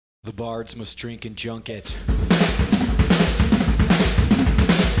The bards must drink in junket.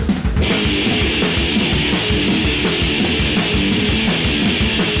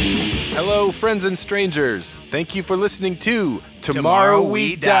 Hello, friends and strangers. Thank you for listening to Tomorrow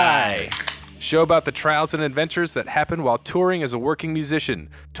We Die, show about the trials and adventures that happen while touring as a working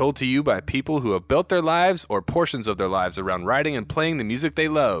musician, told to you by people who have built their lives or portions of their lives around writing and playing the music they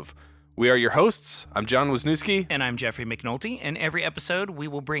love. We are your hosts. I'm John Wisniewski. And I'm Jeffrey McNulty. And every episode, we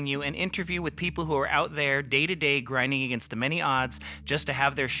will bring you an interview with people who are out there day to day grinding against the many odds just to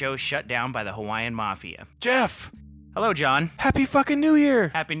have their show shut down by the Hawaiian Mafia. Jeff! Hello, John. Happy fucking New Year!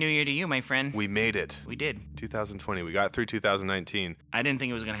 Happy New Year to you, my friend. We made it. We did. 2020. We got through 2019. I didn't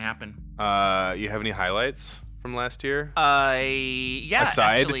think it was going to happen. You have any highlights from last year? Yeah,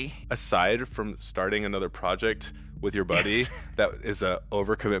 actually. Aside from starting another project with your buddy that is a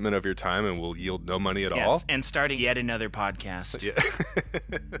overcommitment of your time and will yield no money at all. And starting yet another podcast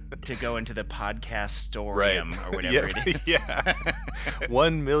to go into the podcastorium or whatever it is. Yeah.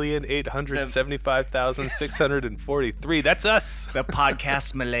 1,875,643. That's us. The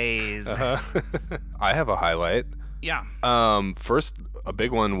podcast malaise. I have a highlight. Yeah. First, a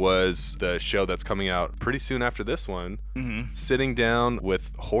big one was the show that's coming out pretty soon after this one. Mm-hmm. Sitting down with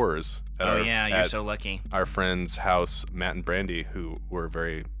Horrors. You're so lucky. Our friend's house, Matt and Brandy, who were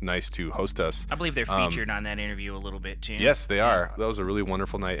very nice to host us. I believe they're featured on that interview a little bit, too. Yes, they are. That was a really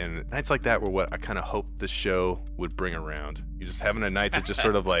wonderful night, and nights like that were what I kind of hoped this show would bring around. You just having a night to just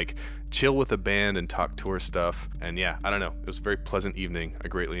sort of like chill with a band and talk tour stuff. And yeah, I don't know. It was a very pleasant evening. I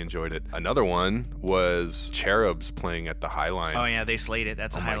greatly enjoyed it. Another one was Cherubs playing at the Highline. Oh, yeah, they slayed it.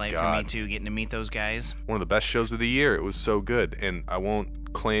 That's a highlight for me, too, getting to meet those guys. One of the best shows of the year. It was so good. And I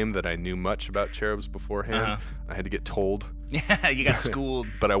won't claim that I knew much about Cherubs beforehand. I had to get told. Yeah, you got schooled.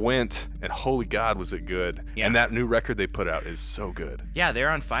 But I went, and holy God, was it good. Yeah. And that new record they put out is so good. Yeah, they're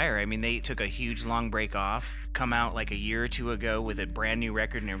on fire. I mean, they took a huge long break off, come out like a year or two ago with a brand new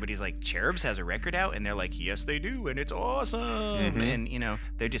record, and everybody's like, Cherubs has a record out? And they're like, yes, they do, and it's awesome. Mm-hmm. And, you know,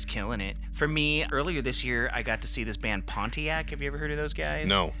 they're just killing it. For me, earlier this year, I got to see this band Pontiac. Have you ever heard of those guys?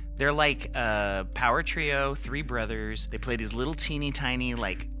 No. They're like a power trio, three brothers. They play these little teeny tiny,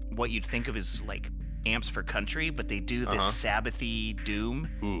 like, what you'd think of as, like, amps for country, but they do this Sabbathy doom.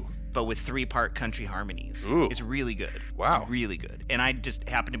 Ooh. But with 3-part country harmonies. Ooh. It's really good. Wow. It's really good. And I just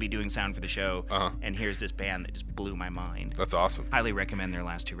happened to be doing sound for the show, and here's this band that just blew my mind. That's awesome. Highly recommend their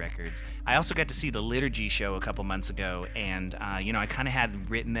last two records. I also got to see the Liturgy show a couple months ago, and, I kind of had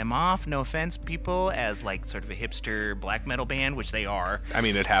written them off, no offense, people, as like sort of a hipster black metal band, which they are. I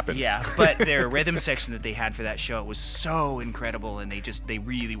mean, it happens. Yeah, but their rhythm section that they had for that show was so incredible, and they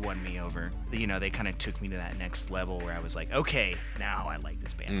really won me over. They kind of took me to that next level where I was like, okay, now I like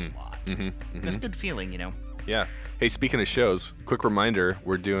this band a lot. It's a good feeling, Yeah. Hey, speaking of shows, quick reminder,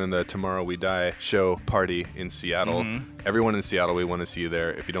 we're doing the Tomorrow We Die show party in Seattle. Everyone in Seattle, we want to see you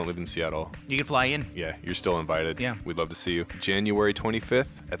there. If you don't live in Seattle, you can fly in. Yeah, you're still invited. Yeah. We'd love to see you. January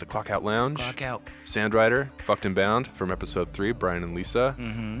 25th at the Clockout Lounge. Clockout. Sandrider, Fucked and Bound from episode 3, Brian and Lisa.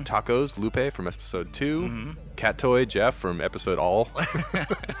 Tacos, Lupe from episode 2. Cat Toy, Jeff from episode all.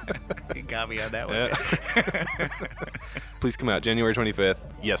 You got me on that one. Yeah. Please come out January 25th.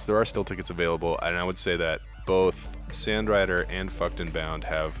 Yes, there are still tickets available, and I would say that both Sandrider and Fucked and Bound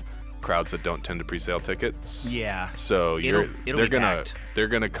have crowds that don't tend to pre-sale tickets. Yeah. So it'll be packed. They're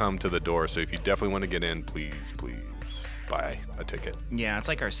gonna come to the door. So if you definitely want to get in, please buy a ticket. Yeah, it's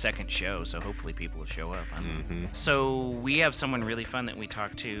like our second show, so hopefully people will show up. So we have someone really fun that we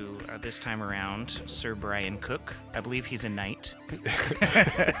talked to this time around, Sir Brian Cook. I believe he's a knight.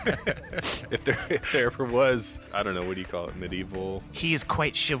 If there ever was, I don't know, what do you call it, medieval? He is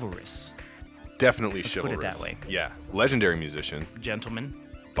quite chivalrous. Definitely chivalrous. Put it that way. Yeah. Legendary musician. Gentleman.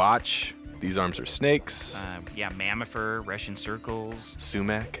 Botch. These Arms Are Snakes. Mammofer, Russian Circles.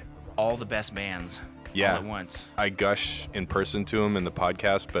 Sumac. All the best bands. Yeah. All at once. I gush in person to him in the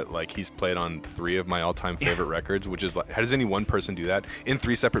podcast, but like he's played on 3 of my all-time favorite records, which is like, how does any one person do that in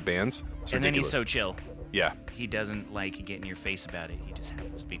 3 separate bands? It's and ridiculous. then he's so chill. Yeah. He doesn't like get in your face about it. He just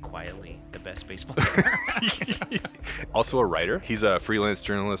happens to be quietly the best bass player. Also a writer. He's a freelance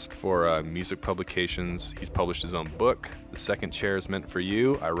journalist for music publications. He's published his own book, The Second Chair is Meant for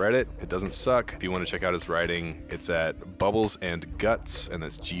You. I read it. It doesn't suck. If you want to check out his writing, it's at Bubbles and Guts, and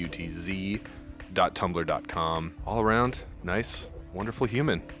that's GUTZ.tumblr.com. All around, nice, wonderful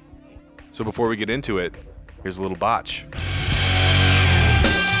human. So before we get into it, here's a little botch.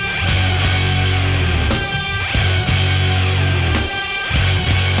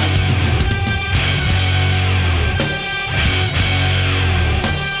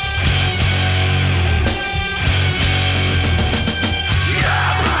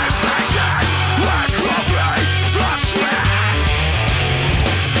 Yeah,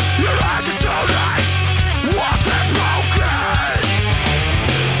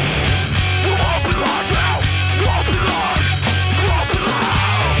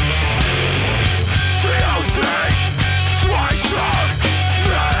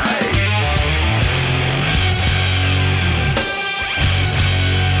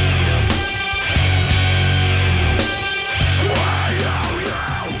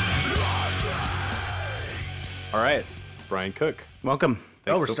 All right, Brian Cook. Welcome.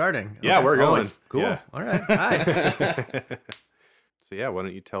 We're starting. Yeah, Okay. we're going. It's cool. Yeah. All right. Hi. So yeah, why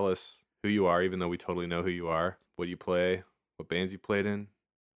don't you tell us who you are, even though we totally know who you are, what you play, what bands you played in,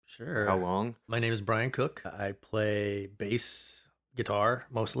 Sure. how long? My name is Brian Cook. I play bass, guitar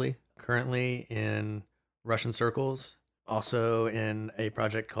mostly. Currently in Russian Circles. Also in a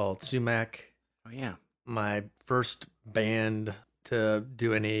project called Sumac. Oh yeah. My first band to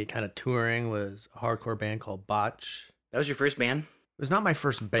do any kind of touring was a hardcore band called Botch. That was your first band? It was not my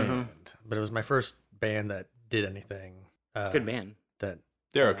first band, but it was my first band that did anything. Good band. That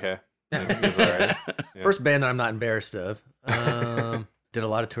They're okay. Yeah. It's all right. Yeah. First band that I'm not embarrassed of. Did a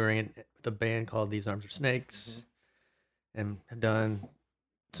lot of touring with a band called These Arms Are Snakes, and have done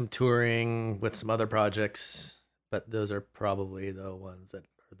some touring with some other projects, but those are probably the ones that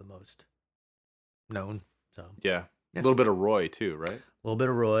are the most known. So Yeah. Yeah. A little bit of Roy too, right? a little bit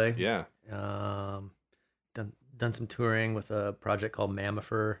of Roy. Yeah. Done some touring with a project called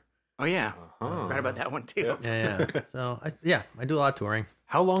Mammifer. Oh yeah. Uh-huh. Forgot about that one too. Yeah. Yeah. So I do a lot of touring.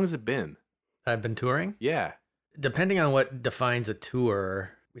 How long has it been? I've been touring. Yeah. Depending on what defines a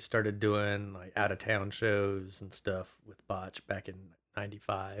tour, we started doing like out of town shows and stuff with Botch back in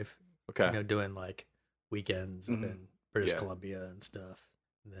 '95. Okay. You know, doing like weekends up in British Yeah. Columbia and stuff.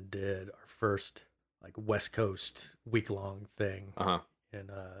 And then did our first like West Coast week-long thing Uh huh.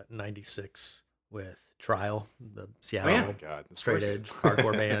 in '96 with Trial, the Seattle yeah. Oh my God. Of straight course. edge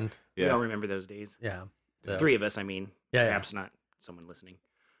hardcore band. We all Yeah. remember those days. Yeah. So- 3 of us, I mean. Yeah, yeah. Perhaps not someone listening.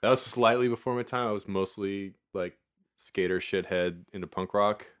 That was slightly before my time. I was mostly like skater shithead into punk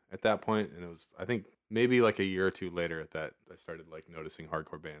rock at that point, and it was, I think, maybe like a year or two later that I started like noticing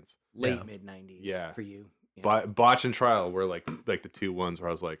hardcore bands. Late Yeah. mid-90s Yeah. for you. Yeah. But Botch and Trial were like the two ones where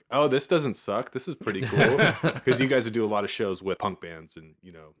I was like, oh, this doesn't suck. This is pretty cool, because you guys would do a lot of shows with punk bands and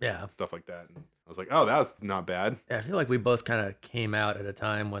Yeah. stuff like that. And I was like, oh, that was not bad. Yeah, I feel like we both kind of came out at a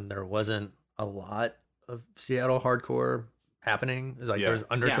time when there wasn't a lot of Seattle hardcore happening. It was like Yeah. there was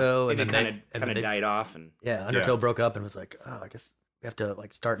Undertow, and and it then kind of died off, and yeah, Undertow broke up and was like, oh, I guess we have to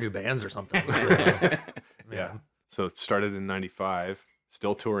like start new bands or something. Yeah. So it started in '95.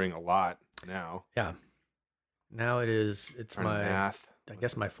 Still touring a lot now. Yeah. Now it's Trying to my math. I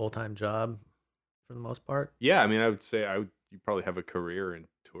guess my full-time job for the most part. Yeah, I mean, I would say you probably have a career in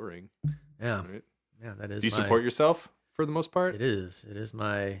touring, Yeah. right? Yeah, that is Do you my- support yourself for the most part? It is. It is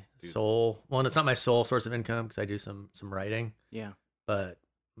my Dude. sole. Well, it's not my sole source of income because I do some writing, yeah. but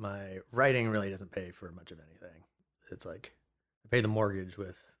my writing really doesn't pay for much of anything. It's like I pay the mortgage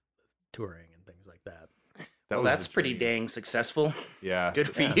with touring and things like that. Well, was that's the pretty dream. dang successful. Yeah.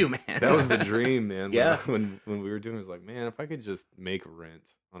 Good for you, man. That was the dream, man. Yeah. When we were doing it, it was like, man, if I could just make rent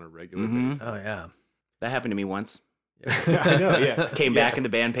on a regular Mhm. basis. Oh yeah. That happened to me once. I know, yeah. Came back and the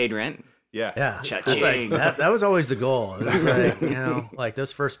band paid rent. Yeah. Yeah. Cha-ching. It's like, that was always the goal. It was like, like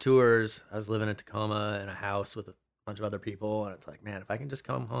those first tours, I was living in Tacoma in a house with a bunch of other people. And it's like, man, if I can just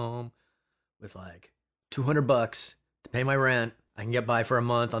come home with like $200 to pay my rent, I can get by for a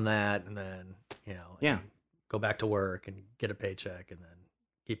month on that. And then, I Yeah. can go back to work and get a paycheck and then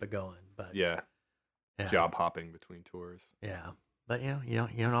keep it going. But Yeah. yeah. Job hopping between tours. Yeah. But you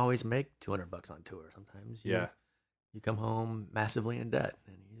don't always make $200 on tour. Sometimes Yeah. you come home massively in debt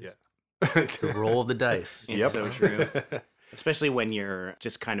and you just, Yeah. it's the roll of the dice. It's so true. Especially when you're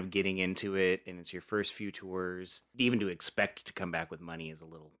just kind of getting into it and it's your first few tours. Even to expect to come back with money is a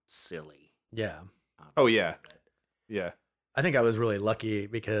little silly. Yeah. Oh, yeah. Yeah. I think I was really lucky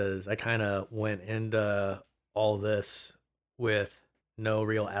because I kind of went into all this with no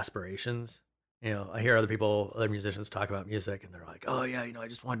real aspirations. I hear other musicians talk about music and they're like, oh yeah, I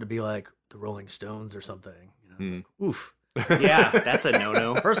just wanted to be like the Rolling Stones or something. I was like, oof. Yeah, that's a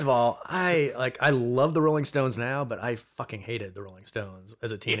no-no. First of all, I love the Rolling Stones now, but I fucking hated the Rolling Stones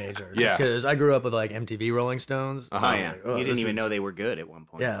as a teenager. Yeah. Because I grew up with like MTV Rolling Stones. So Oh, I was yeah. like, oh, You didn't this even is- know they were good at one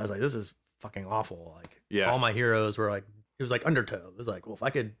point. Yeah, I was like, this is fucking awful. Like, Yeah. all my heroes were like, it was like Undertow. It was like, well, if I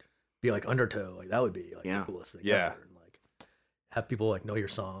could be like Undertow, like that would be like Yeah. the coolest thing Yeah. ever. And like have people like know your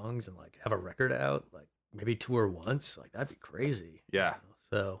songs and like have a record out, like maybe tour once, like that'd be crazy. Yeah.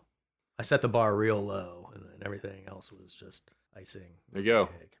 So I set the bar real low, and then everything else was just icing. There you go. on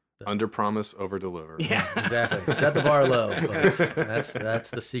the cake. But- Under promise, over deliver. Yeah. exactly. Set the bar low, folks. That's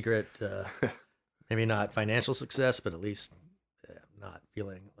the secret. Maybe not financial success, but at least not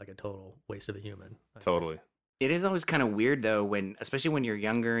feeling like a total waste of a human. I guess. Totally. It is always kind of weird though, especially when you're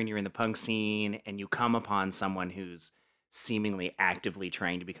younger and you're in the punk scene and you come upon someone who's seemingly actively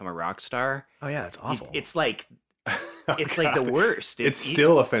trying to become a rock star. Oh yeah, it's awful. It's like Oh, it's like the God. worst. It's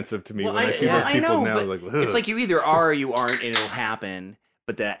still offensive to me Well, when I see yeah, those people I know, now. but Like, it's ugh. like you either are or you aren't, and it'll happen.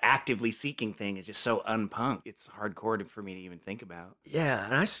 But the actively seeking thing is just so unpunk. It's hardcore for me to even think about. Yeah,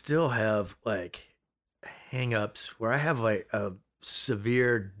 and I still have like hang-ups where I have like a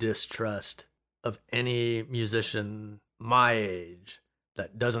severe distrust of any musician my age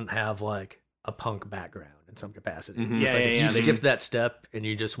that doesn't have like a punk background in some capacity. Mhm. It's Yeah, like if yeah, you they- skipped that step and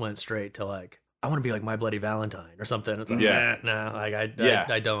you just went straight to like, I want to be like My Bloody Valentine or something. It's like, Yeah. no, like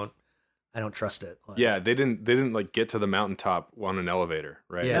I don't trust it. Like, Yeah, they didn't like get to the mountaintop on an elevator,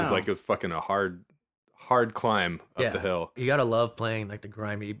 right? Yeah. It was like it was fucking a hard climb up the hill. You gotta love playing like the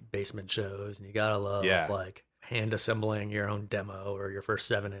grimy basement shows, and you gotta love Yeah. like hand assembling your own demo or your first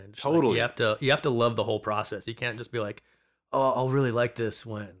 7-inch. Like, Totally. you have to love the whole process. You can't just be like, oh, I'll really like this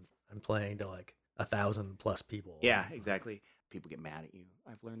when I'm playing to like 1,000+ people. Yeah, exactly. People get mad at you.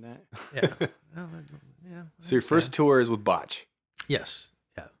 I've learned that. Yeah. Well, yeah. So your first tour is with Botch, Yes.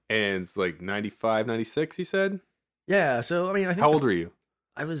 Yeah. and it's like 95, 96, you said? Yeah. So I mean, I think How old were you?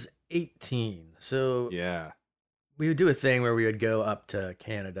 I was 18. So Yeah. we would do a thing where we would go up to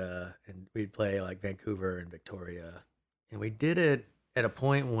Canada and we'd play like Vancouver and Victoria. And we did it at a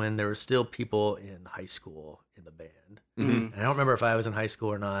point when there were still people in high school in the band. Mhm. And I don't remember if I was in high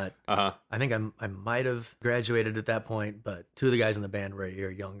school or not. Uh-huh. I think I might have graduated at that point, but two of the guys in the band were a year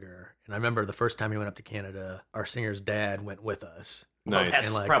younger. And I remember the first time we went up to Canada, our singer's dad went with us. Nice. That's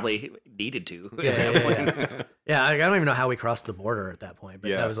And, like- probably needed to. Yeah. Yeah, I don't even know how we crossed the border at that point, but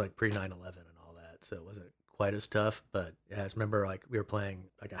Yeah. that was like pre 9/11 and all that, so it wasn't quite as tough. But yeah, I just remember like we were playing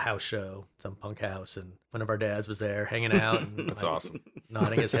like a house show, some punk house, and one of our dads was there hanging out and That's like, awesome.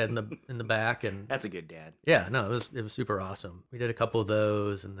 nodding his head in the back, and That's a good dad. yeah, no, it was super awesome. We did a couple of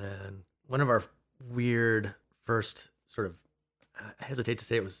those, and then one of our weird first sort of, I hesitate to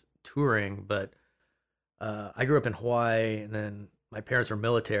say it was touring, but I grew up in Hawaii, and then my parents were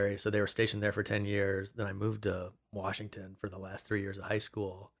military, so they were stationed there for 10 years. Then I moved to Washington for the last 3 years of high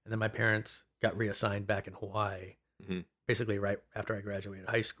school, and then my parents got reassigned back in Hawaii, Mhm. basically right after I graduated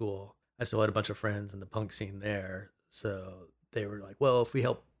high school. I still had a bunch of friends in the punk scene there, so they were like, "Well, if we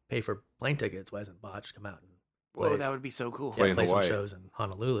help pay for plane tickets, why doesn't Botch come out and Whoa, play, that would be so cool. Play in play some Hawaii. shows in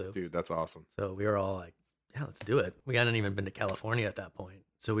Honolulu?" Dude, that's awesome. So we were all like, "Yeah, let's do it." We hadn't even been to California at that point,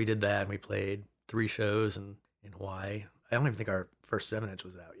 so we did that, and we played 3 shows in Hawaii. I don't even think our first 7-inch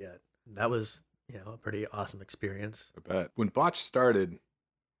was out yet. That was, a pretty awesome experience. I bet. When Botch started,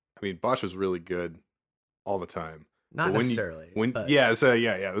 I mean, Botch was really good all the time. Not But when you- necessarily. When but yeah, this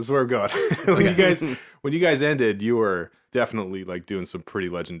is where I'm going. when you guys ended, you were definitely like doing some pretty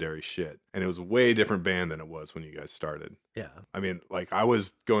legendary shit, and it was a way different band than it was when you guys started. yeah. I mean, like I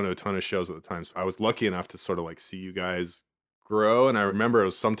was going to a ton of shows at the time, so I was lucky enough to sort of like see you guys grow. And I remember it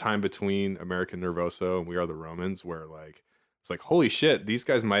was sometime between American Nervoso and We Are the Romans, where like it's like, holy shit, these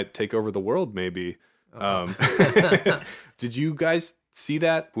guys might take over the world, maybe. Did you guys see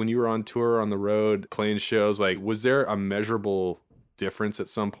that when you were on tour on the road playing shows? Like, was there a measurable difference at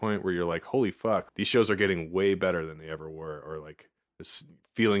some point where you're like, holy fuck, these shows are getting way better than they ever were, or like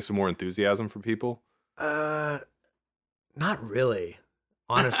feeling some more enthusiasm from people? Not really.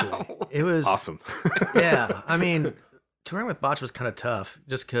 Honestly, it was Awesome. yeah. I mean, touring with Botch was kind of tough,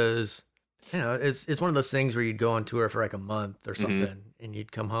 just because it's one of those things where you'd go on tour for like a month or something, and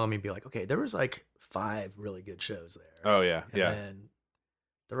you'd come home and be like, okay, there was like 5 really good shows there. Oh yeah, And yeah, then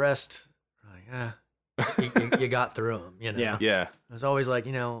the rest, like, you got through them. Yeah. yeah. It was always like,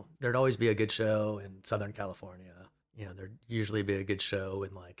 there'd always be a good show in Southern California. There'd usually be a good show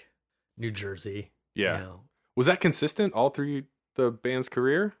in like New Jersey. Yeah. Was that consistent all through the band's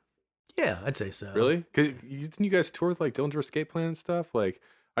career? Yeah, I'd say so. Really? Because didn't you guys tour with like Dillinger Escape Plan and stuff? Like,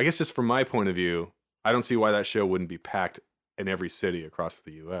 I guess just from my point of view, I don't see why that show wouldn't be packed in every city across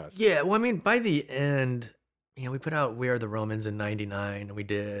the U.S. Yeah, well, I mean, by the end, we put out We Are the Romans in '99, and we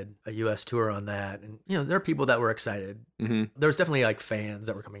did a U.S. tour on that. And, there are people that were excited. Mm-hmm. There was definitely like fans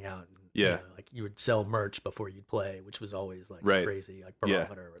that were coming out. And, Yeah. like you would sell merch before you'd play, which was always like Right. crazy, like Yeah.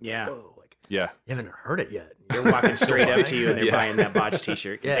 barometer. It's Yeah. Like, whoa, like Yeah. you haven't heard it yet. They're walking straight up to you and they're Yeah. buying that Botch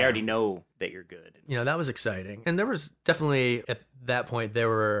t-shirt because they Yeah. already know that you're good. That was exciting. And there was definitely, at that point, there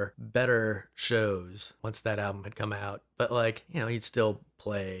were better shows once that album had come out. But like, you'd still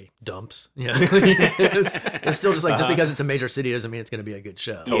play dumps. It's still just like, just because it's a major city doesn't mean it's going to be a good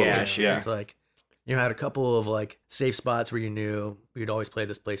show. Totally. Yeah, sure. Yeah. It's like, had a couple of like safe spots where you knew we'd always play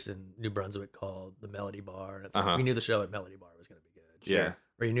this place in New Brunswick called the Melody Bar. And it's like, we knew the show at Melody Bar was going to be good. Yeah.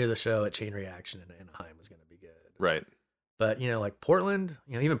 Or you knew the show at Chain Reaction in Anaheim was going to be good. Right. But, like Portland,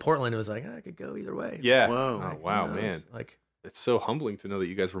 even Portland, it was like, I could go either way. Yeah. Whoa. Oh wow, Who knows? man. Like, It's so humbling to know that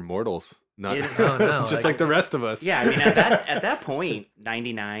you guys were mortals, not It- no, just like the rest of us. Yeah, I mean, at that point,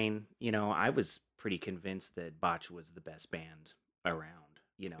 99, I was pretty convinced that Botch was the best band around.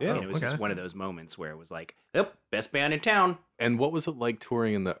 You know, Yeah, and it was just okay. one of those moments where it was like, "Yep, best band in town." And what was it like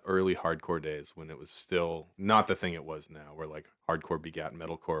touring in the early hardcore days when it was still not the thing it was now, where like hardcore begat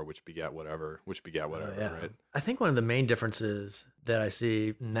metalcore, which begat whatever, right? I think one of the main differences that I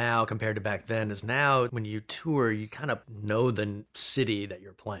see now compared to back then is now when you tour, you kind of know the city that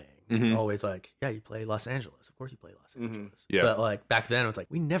you're playing. It's Mhm. always like, yeah, you play Los Angeles. Of course you play Los Angeles. Yeah. But like back then, it was like,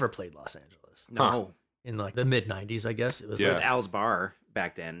 we never played Los Angeles. No, In like the mid 90s, I guess. It was it Yeah. was like, Al's Bar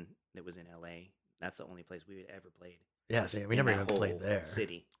back then. That was in L.A. That's the only place we had ever played. yeah, see, we in never that even played whole there.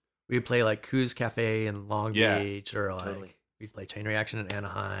 City. We'd play like Coos Cafe in Long Yeah, Beach, or like totally. we'd play Chain Reaction in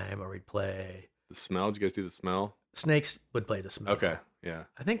Anaheim, or we'd play The smell. Did you guys do the smell? Snakes would play the Smell. Okay. Yeah.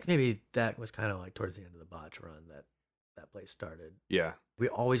 I think maybe that was kind of like towards the end of the Botch run that place started. Yeah. We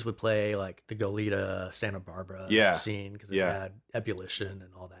always would play like the Goleta, Santa Barbara Yeah. scene because it Yeah. had Ebullition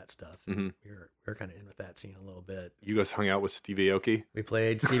and all that stuff. Mhm. We were kind of in with that scene a little bit. You guys hung out with Steve Aoki? We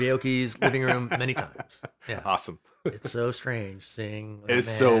played Steve Aoki's living room many times. Yeah, Awesome. it's so strange seeing. It's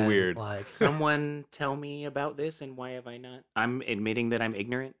so weird. Like Someone tell me about this, and why have I not? I'm admitting that I'm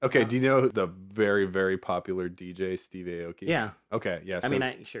ignorant. Okay. about- Do you know the very, very popular DJ Steve Aoki? Yeah. Okay. Yeah. I so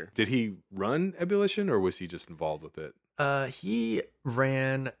mean, sure. did he run Ebullition or was he just involved with it? he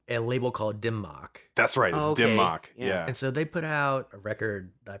ran a label called Dim Mock, That's right. It was Oh, Dim okay. Mock. Yeah. Yeah. and so they put out a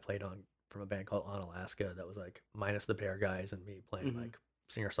record that I played on from a band called On Alaska that was like minus the Bear Guys and me playing Mhm. like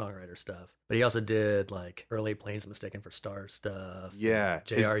singer-songwriter stuff. But he also did like early Planes Mistaken for Stars stuff. and Yeah,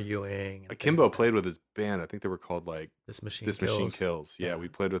 his- J.R. Ewing. and things Akimbo like played with his band. I think they were called like This Machine This Kills. Machine Kills. Yeah, Yeah. we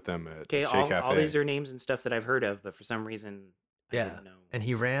played with them at Okay, Shea all Cafe. these are names and stuff that I've heard of, but for some reason, I Yeah. didn't know. And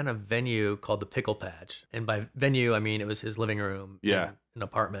he ran a venue called the Pickle Patch. And by venue, I mean it was his living room Yeah. in an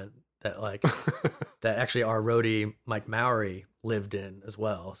apartment that like that actually our roadie Mike Mowry lived in as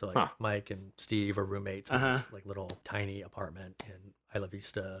well. So like Huh. Mike and Steve are roommates in Uh-huh. this like little tiny apartment in Isla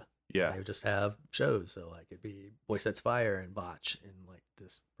Vista. Yeah. They would just have shows. So like it'd be Boy Sets Fire and Botch in like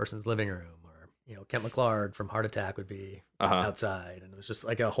this person's living room, or Kent McClard from Heart Attack would be Uh-huh. outside, and it was just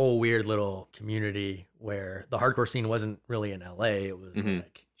like a whole weird little community where the hardcore scene wasn't really in LA. It was Mhm.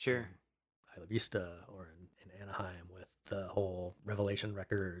 like Sure. in Isla Vista or in Anaheim, with the whole Revelation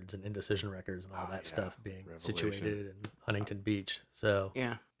Records and Indecision Records and all Oh, that yeah. stuff being Revelation. situated in Huntington Beach. So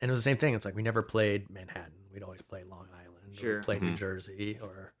Yeah. and it was the same thing. It's like we never played Manhattan. We'd always play Long Island. Or Sure. we'd play New Mhm. Jersey,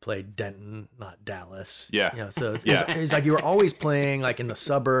 or played Denton, not Dallas. Yeah. So it's, Yeah. it's like you were always playing like in the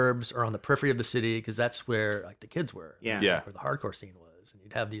suburbs or on the periphery of the city, because that's where like the kids were. Yeah. That's, Yeah. like, where the hardcore scene was. And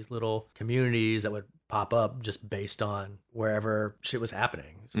you'd have these little communities that would pop up just based on wherever shit was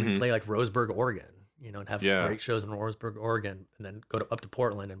happening. So Mhm. we'd play like Roseburg, Oregon, and have Yeah. great shows in Roseburg, Oregon, and then go up to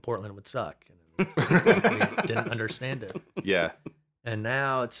Portland, and Portland would suck. And it was, we didn't understand it. Yeah. And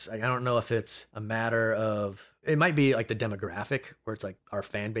now it's like, I don't know if it's a matter of, it might be like the demographic where it's like our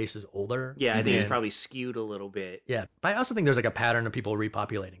fan base is older. Yeah, I think it's And- probably skewed a little bit. Yeah. But I also think there's like a pattern of people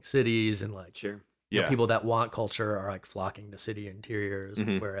repopulating cities, and like Sure. Yeah. people that want culture are like flocking to city interiors.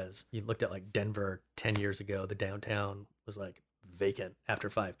 Mhm. Whereas you looked at like Denver 10 years ago, the downtown was like vacant after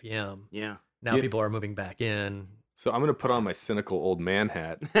 5 p.m. Yeah. Now Yeah. people are moving back in. So I'm gonna put on my cynical old man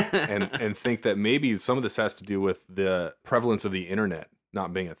hat and think that maybe some of this has to do with the prevalence of the internet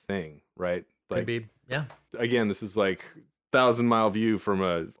not being a thing, right? Could be. Yeah. Again, this is like 1,000-mile view from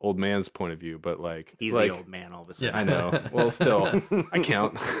a old man's point of view, but like He's like, the old man all of a sudden. Yeah. I know. Well, still, I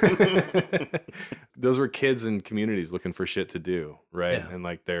count. Those were kids in communities looking for shit to do, right? Yeah. And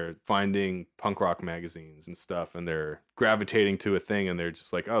like they're finding punk rock magazines and stuff, and they're gravitating to a thing, and they're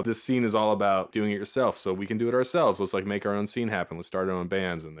just like, oh, this scene is all about doing it yourself, so we can do it ourselves. Let's like make our own scene happen. Let's start our own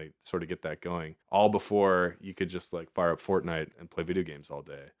bands, and they sort of get that going. All before you could just like fire up Fortnite and play video games all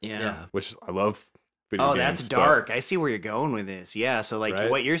day, Yeah. which I love. Video Oh, games, that's but- dark. I see where you're going with this. Yeah, so like Right?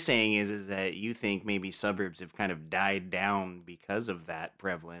 what you're saying is that you think maybe suburbs have kind of died down because of that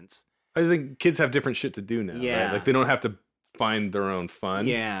prevalence. I think kids have different shit to do now. Yeah. Right? Like they don't have to find their own fun.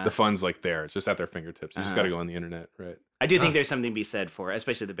 Yeah. The fun's like there. It's just at their fingertips. You just Uh-huh. got to go on the internet, right? I do think Huh. there's something to be said for,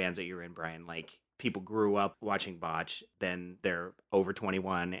 especially the bands that you're in, Brian. Like people grew up watching Botch, then they're over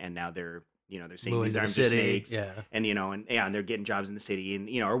 21, and now they're singing Moving these to the Arms of city. Snakes, Yeah. and and they're getting jobs in the city, and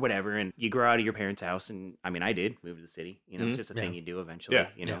or whatever. And you grow out of your parents' house, and I mean, I did move to the city. It's Mhm. just a Yeah. thing you do eventually. Yeah.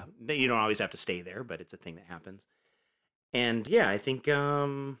 You don't always have to stay there, but it's a thing that happens. And yeah, I think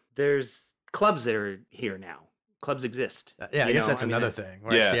there's clubs that are here now. Clubs exist. Yeah, I You guess know, that's I mean, another that's- thing.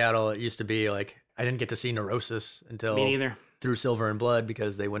 Where in Yeah. Seattle, it used to be like, I didn't get to see Neurosis until Me neither. through Silver and Blood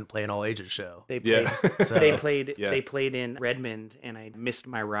because they wouldn't play an all ages show. They played. Yeah. So They played. Yeah. They played in Redmond, and I missed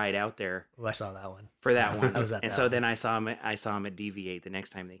my ride out there Oh, I saw that one. for that one. I was at and that so one. then I saw him. I saw him at DV8 the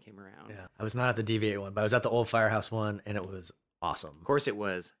next time they came around. Yeah, I was not at the DV8 one, but I was at the old Firehouse one, and it was awesome. Of course it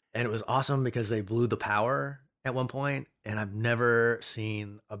was. And it was awesome because they blew the power at one point, and I've never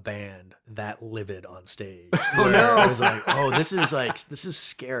seen a band that livid on stage. Oh, where no. I was like, oh, this is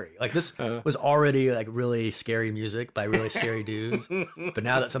scary. Like, this was already like really scary music by really scary dudes. But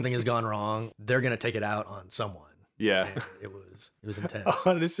now that something has gone wrong, they're gonna take it out on someone. Yeah. And it was intense.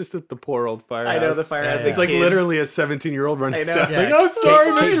 Oh, it's just at the poor old firehouse. I know the firehouse. Yeah. It's like kids. literally a 17-year-old running I know. set. Yeah. Like, I'm sorry,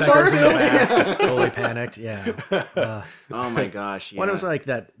 Kate Mr. Becker's in the Sargent. back, just totally panicked. Yeah. Oh my gosh. Yeah. Well, it was like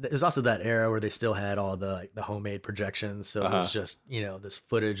that. It was also that era where they still had all the homemade projections. So it was just this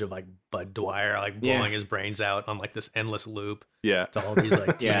footage of like Bud Dwyer like blowing his brains out on like this endless loop Yeah. to all these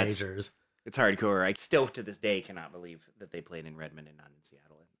like Yeah, it's- teenagers. It's hardcore. I still to this day cannot believe that they played in Redmond and not in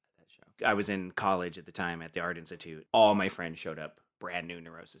Seattle at that show. I was in college at the time at the Art Institute. All my friends showed up, brand new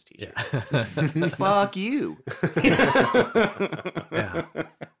Neurosis t-shirts. Yeah. Fuck you. Yeah. Well,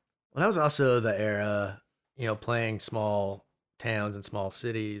 that was also the era, playing small towns and small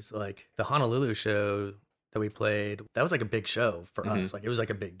cities. Like the Honolulu show that we played, that was like a big show for us. Like it was like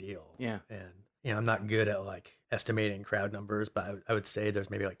a big deal. Yeah. And I'm not good at like estimating crowd numbers, but I would say there's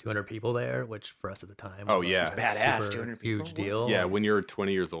maybe like 200 people there, which for us at the time was Oh, yeah. like, It's a badass, super 200 people. huge deal. Yeah, Like, when you're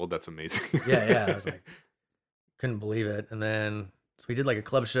 20 years old, that's amazing. yeah. I was like, couldn't believe it. And then so we did like a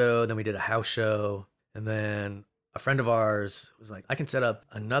club show, then we did a house show, and then a friend of ours was like, I can set up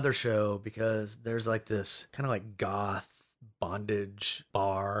another show because there's like this kind of like goth bondage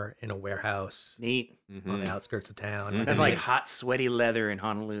bar in a warehouse Neat. on the outskirts of town. Mhm. That's like hot, sweaty leather in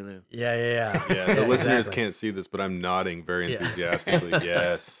Honolulu. Yeah. Yeah, the listeners exactly. can't see this, but I'm nodding very Yeah. enthusiastically.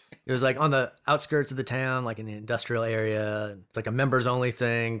 Yes. It was like on the outskirts of the town, like in the industrial area. It's like a members only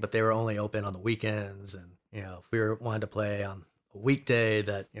thing, but they were only open on the weekends. And, if we wanted to play on a weekday,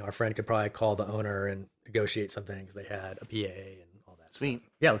 that, our friend could probably call the owner and negotiate something because they had a PA and all that Sweet.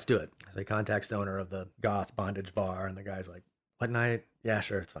 stuff. Yeah, let's do it. So he contacts the owner of the goth bondage bar, and the guy's like, what night? Yeah,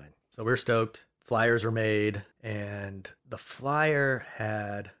 sure, it's fine. So we were stoked. Flyers were made, and the flyer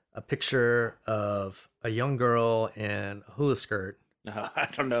had a picture of a young girl in a hula skirt. I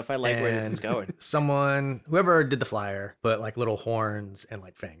don't know if I like where this is And going. Someone, whoever did the flyer, put like little horns and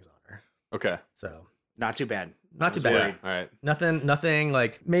like fangs on her. Okay. So Not too bad. not too I was bad. worried. All right. Nothing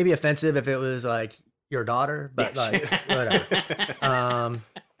like maybe offensive if it was like your daughter, but Yeah, like sure. whatever.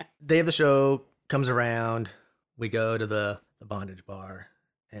 Day of the show comes around. We go to the bondage bar,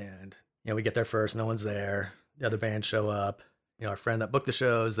 and we get there first. No one's there. The other bands show up. Our friend that booked the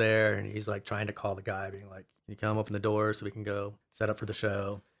show is there, and he's like trying to call the guy, being like, "Can you come open the door so we can go set up for the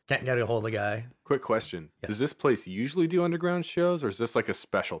show?" Can't get a hold of the guy. Quick question. Yes. Does this place usually do underground shows, or is this like a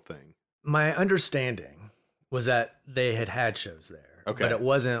special thing? My understanding was that they had shows there, Okay. but it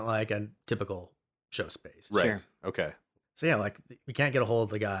wasn't like a typical show space. Right. Sure. Okay. So yeah, like we can't get a hold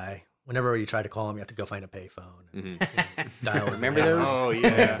of the guy. Whenever you try to call him, you have to go find a payphone. And, Mhm. dial his Remember number. those? Oh,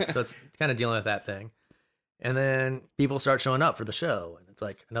 yeah. So it's kind of dealing with that thing. And then people start showing up for the show, and it's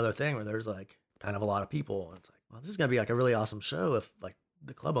like another thing where there's like kind of a lot of people, and it's like, well, this is gonna be like a really awesome show if like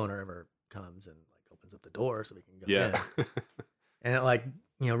the club owner ever comes and like opens up the door so we can go Yeah. in. And it like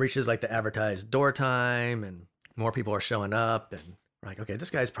reaches like the advertised door time, and more people are showing up, and we're like, okay,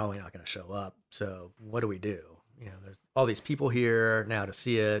 this guy's probably not going to show up. So what do we do? There's all these people here now to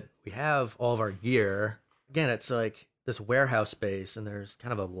see it. We have all of our gear. Again, it's like this warehouse space, and there's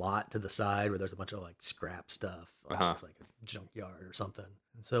kind of a lot to the side where there's a bunch of like scrap stuff. It's like a junkyard or something.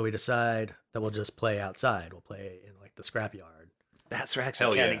 And so we decide that we'll just play outside. We'll play in like the scrap yard. That's Hell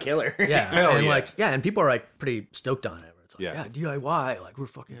actually kind yeah. of killer. Yeah. Hell and yeah. and people are like pretty stoked on it. Where it's like, Yeah. yeah, DIY, like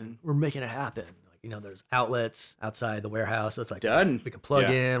we're making it happen. Like, there's outlets outside the warehouse. So it's like Done. we can plug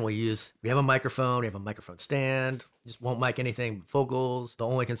Yeah. in. We have a microphone. We have a microphone stand. We just won't mic anything but vocals. The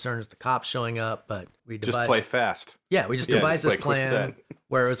only concern is the cops showing up, but we Just devised, play fast. yeah, we just Yeah, devised just this play a quick plan set.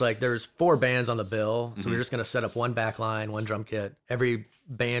 where it was like there's 4 bands on the bill. So Mm-hmm. we were just going to set up one back line, one drum kit. Every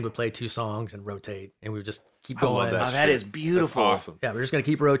band would play 2 songs and rotate, and we would just keep I love going. that Oh, that shit. is beautiful. That's awesome. Yeah, we're just gonna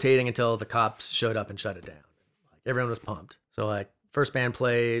keep rotating until the cops showed up and shut it down. Like everyone was pumped. So like first band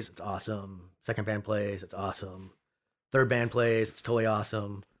plays, it's awesome. Second band plays, it's awesome. Third band plays, it's totally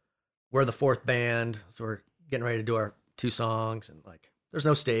awesome. We're the 4th band, so we're getting ready to do our 2 songs, and like there's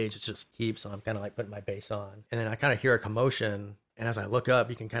no stage, it's just keep. So I'm kind of like putting my bass on, and then I kind of hear a commotion, and as I look up,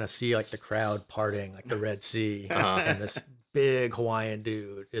 you can kind of see like the crowd parting, like the Red Sea, and this big Hawaiian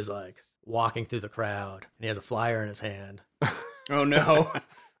dude is like walking through the crowd, and he has a flyer in his hand. Oh no.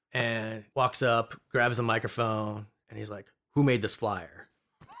 And walks up, grabs the microphone, and he's like, "Who made this flyer?"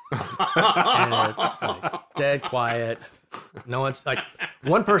 And it's like dead quiet. No one's like,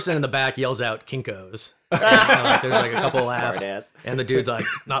 one person in the back yells out "Kinkos." And, like, there's like a couple laughs, Smart ass. and the dude's like,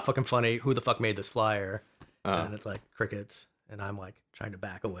 "Not fucking funny. Who the fuck made this flyer?" And it's like crickets. And I'm like trying to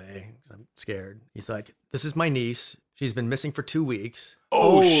back away because I'm scared. He's like, this is my niece. She's been missing for 2 weeks.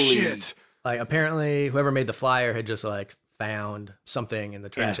 Oh, shit. Like apparently whoever made the flyer had just like found something in the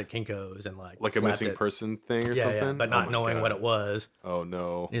trash at Kinko's and like a slapped missing it. person thing or something? Yeah, but Oh not my knowing God. what it was. Oh,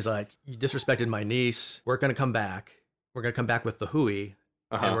 no. He's like, you disrespected my niece. We're going to come back. We're going to come back with the Hui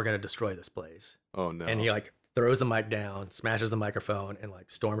and we're going to destroy this place. Oh, no. And he like throws the mic down, smashes the microphone, and like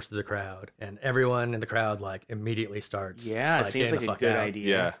storms through the crowd. And everyone in the crowd like immediately starts. Yeah, it seems getting like the a fuck good out.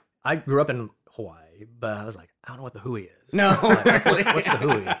 idea. Yeah. I grew up in Hawaii, but I was like, I don't know what the Hui is. No. Like, what's the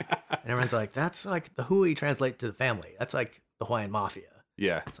Hui? And everyone's like, that's like the Hui translate to the family. That's like the Hawaiian mafia.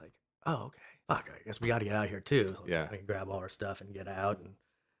 Yeah. It's like, oh, okay. Fuck, I guess we got to get out of here too. So Yeah. I can grab all our stuff and get out. And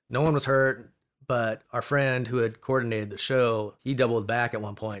no one was hurt, but our friend who had coordinated the show, he doubled back at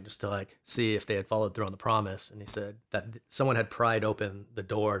one point just to like see if they had followed through on the promise. And he said that someone had pried open the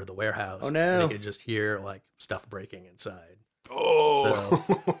door to the warehouse. Oh, no. And he could just hear like stuff breaking inside. Oh.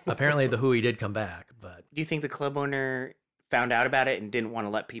 So apparently the Hui did come back, but Do you think the club owner found out about it and didn't want to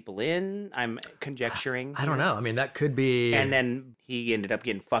let people in? I'm conjecturing. I don't know. I mean, that could be. And then he ended up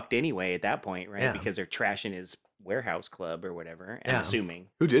getting fucked anyway at that point, right? Yeah. Because they're trashing his warehouse club or whatever. I'm Yeah. assuming.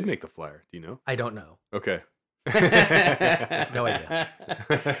 Who did make the flyer? Do you know? I don't know. Okay. No idea.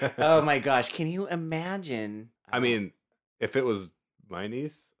 Oh my gosh. Can you imagine? I mean, if it was my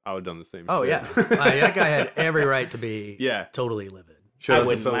niece, I would have done the same Oh, shit. yeah. That guy had every right to be Yeah. totally livid. Showed I up to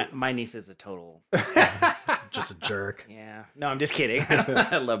wouldn't. some- My niece is a total. Just a jerk. Yeah. No, I'm just kidding.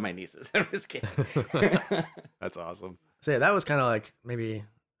 I love my nieces. I'm just kidding. That's awesome. So yeah, that was kind of like maybe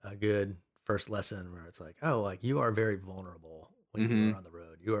a good first lesson where it's like, oh, like you are very vulnerable when Mhm. you're on the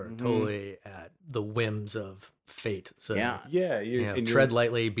road. You are Mhm. totally at the whims of fate. So Yeah. Yeah. you know, and tread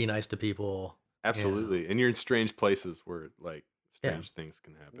lightly, be nice to people. Absolutely. And you're in strange places where, like, Yeah. strange things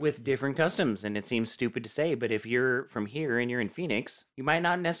can happen. With different customs, and it seems stupid to say, but if you're from here and you're in Phoenix, you might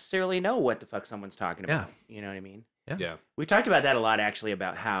not necessarily know what the fuck someone's talking Yeah. about. You know what I mean? Yeah. We talked about that a lot, actually,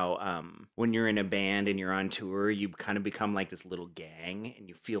 about how when you're in a band and you're on tour, you kind of become like this little gang and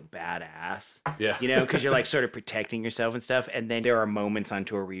you feel badass, Yeah. you know, because you're like sort of protecting yourself and stuff. And then there are moments on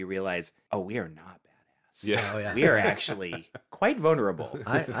tour where you realize, oh, we are not badass. Yeah. Oh, yeah. We are actually quite vulnerable.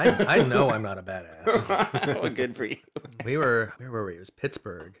 I know I'm not a badass. Well, good for you. Where were we? It was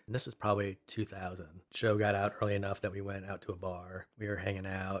Pittsburgh. And this was probably 2000. Show got out early enough that we went out to a bar. We were hanging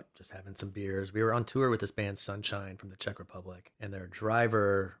out, just having some beers. We were on tour with this band Sunshine from the Czech Republic. And their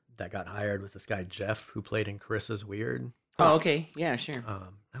driver that got hired was this guy Jeff who played in Carissa's Weird. Oh, okay. Yeah, sure.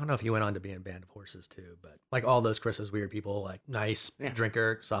 I don't know if he went on to be in Band of Horses too, but like all those Carissa's Weird people, like nice Yeah.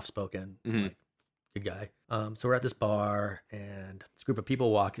 drinker, soft spoken, Mhm. like good guy. So we're at this bar and this group of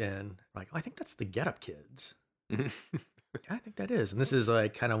people walk in. We're like, oh, I think that's the Get Up Kids. Mhm. I think that is. And this is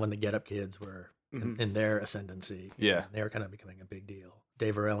like kind of when the Get Up Kids were in their ascendancy. You Yeah. know, they were kind of becoming a big deal.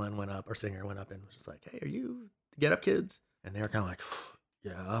 Dave Verellen went up, our singer went up and was just like, hey, are you the Get Up Kids? And they were kind of like,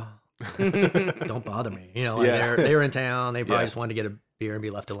 yeah, don't bother me. You know, like Yeah. they were in town. They probably Yeah. just wanted to get a beer and be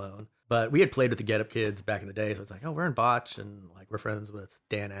left alone. But we had played with the Get Up Kids back in the day. So it's like, oh, we're in Botch and like we're friends with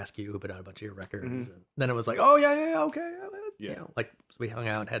Dan Askew who put out a bunch of your records. And then it was like, oh, yeah, okay. Yeah. You know, like so we hung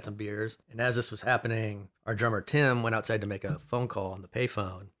out, had some beers. And as this was happening, our drummer Tim went outside to make a phone call on the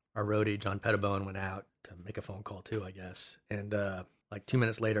payphone. Our roadie, John Pettibone, went out to make a phone call too, I guess. And like 2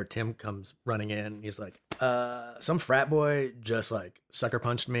 minutes later, Tim comes running in. He's like, some frat boy just like sucker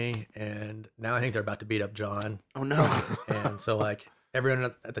punched me. And now I think they're about to beat up John. Oh, no. And so like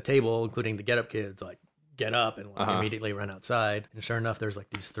everyone at the table, including the Get Up Kids, like get up and like immediately run outside. And sure enough, there's like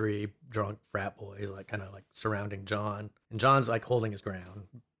these 3 drunk frat boys like kind of like surrounding John. And John's like holding his ground.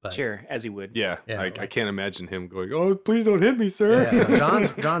 But Sure, as you would. Yeah. Yeah, I like- can't imagine him going, oh, please don't hit me, sir. yeah, no,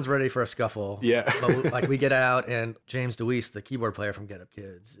 John's ready for a scuffle. Yeah. But like we get out and James DeWeese, the keyboard player from Get Up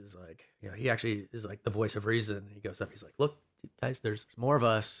Kids, is like, you know, he actually is like the voice of reason. And he goes up, he's like, look, guys, there's more of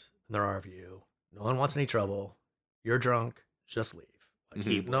us than there are of you. No one wants any trouble. You're drunk. Just leave. Like,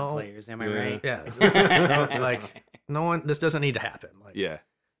 Keyboard no, players, am I Yeah. right? yeah, just like no one. This doesn't need to happen. Like, Yeah.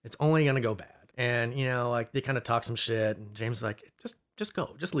 it's only gonna go bad. And you know, like they kind of talk some shit, and James is like, just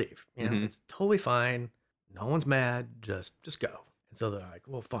go, just leave. You know, Mhm. it's totally fine. No one's mad. Just go. And so they're like,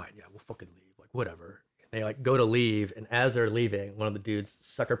 well, fine, yeah, we'll fucking leave. Like whatever. And they like go to leave, and as they're leaving, one of the dudes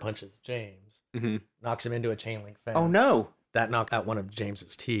sucker punches James, Mm-hmm. knocks him into a chain link fence. Oh, no. That knocked out one of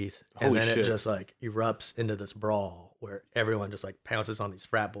James's teeth, and Holy then it shit. just like erupts into this brawl where everyone just like pounces on these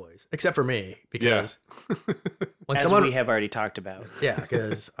frat boys, except for me, because when As someone we have already talked about. yeah,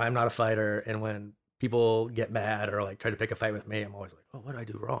 because I'm not a fighter, and when people get mad or like try to pick a fight with me, I'm always like, oh, what did I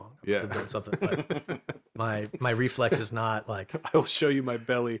do wrong? I must have Yeah. done something. But my reflex is not like, I'll show you my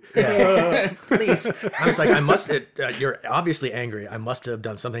belly. Please. I'm just like, you're obviously angry. I must have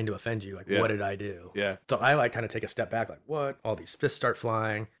done something to offend you. Like, what did I do? Yeah. So I like kind of take a step back, like, what? All these fists start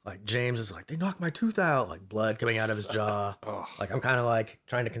flying. Like James is like, they knocked my tooth out, like blood coming out of his jaw. Like I'm kind of like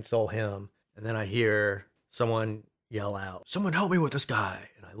trying to console him. And then I hear someone yell out, someone help me with this guy.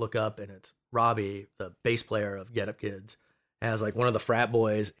 And I look up and it's Robbie, the bass player of Get Up Kids, has like one of the frat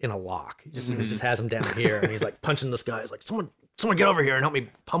boys in a lock. He just has him down here and he's like punching this guy. He's like, someone get over here and help me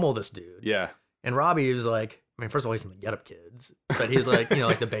pummel this dude. Yeah. And Robbie was like, I mean, first of all, he's in the Get Up Kids, but he's like,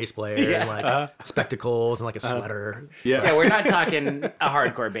 like the bass player and like spectacles and like a sweater. Yeah, we're not talking a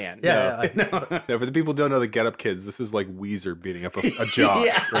hardcore band. Yeah. No, for the people who don't know the Get Up Kids, this is like Weezer beating up a jock,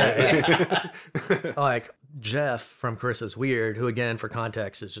 right? Like Jeff from Carissa's Weird, who again, for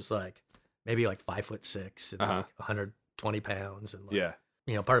context, is just like maybe like 5'6" and like 120 pounds and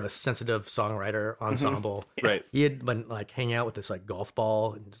like, part of a sensitive songwriter ensemble. Right. He had been like hanging out with this like golf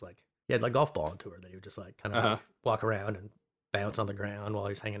ball and just like he had like golf ball on tour that he would just like kind of like, walk around and bounce on the ground while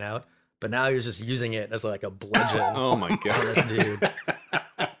he's hanging out. But now he was just using it as like a bludgeon. Oh my god, on this dude.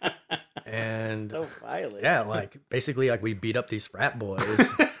 And So violent. yeah, like basically like we beat up these frat boys.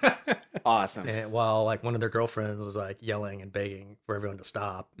 Awesome. And while like one of their girlfriends was like yelling and begging for everyone to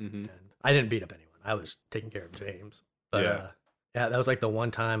stop. And I didn't beat up anyone. I was taking care of James. But yeah, that was like the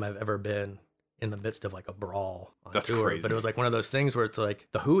one time I've ever been in the midst of like a brawl on That's tour. crazy. But it was like one of those things where it's like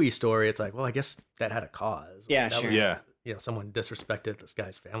the Hooey story. It's like, well, I guess that had a cause. Yeah, Like, that sure. was, Yeah. Someone disrespected this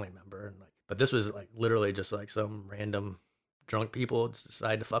guy's family member, and like, but this was like literally just like some random drunk people just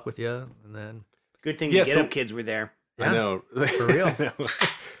decide to fuck with you, and then Good thing Yeah, the Get so- Up Kids were there. I know. for real. I know.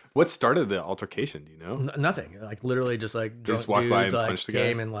 What started the altercation? Do you know? Nothing. Like literally just like drunk just walked by dudes and like punched the guy?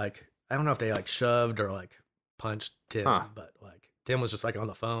 came and like I don't know if they like shoved or like punched Tim, Huh. but like Tim was just like on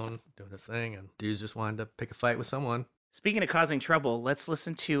the phone doing his thing, and dudes just wanted to pick a fight with someone. Speaking of causing trouble, let's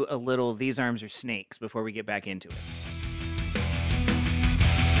listen to a little These Arms Are Snakes before we get back into it.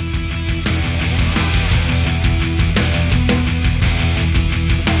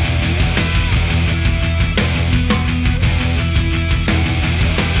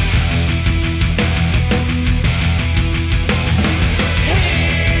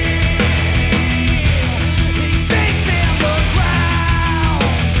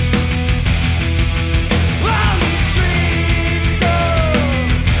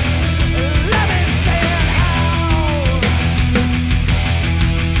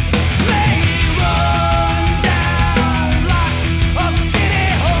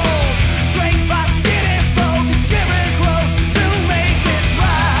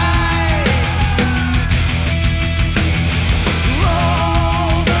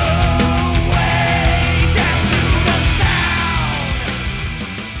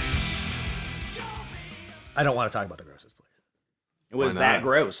 I don't want to talk about the grossest place. It was Why that not?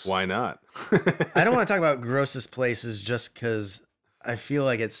 gross. Why not? I don't want to talk about grossest places just because I feel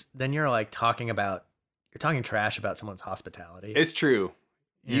like then you're like talking trash about someone's hospitality. It's true.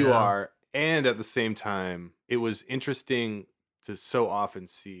 You Yeah. are. And at the same time, it was interesting to so often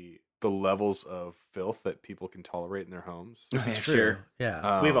see the levels of filth that people can tolerate in their homes. This is Yeah, true. sure.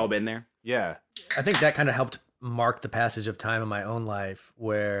 Yeah. We've all been there. Yeah. I think that kind of helped mark the passage of time in my own life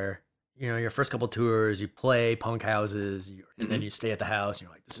where, your first couple tours, you play punk houses, and then you stay at the house, and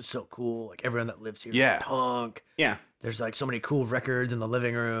you're like, this is so cool. Like, everyone that lives here is Yeah. punk. Yeah. There's like so many cool records in the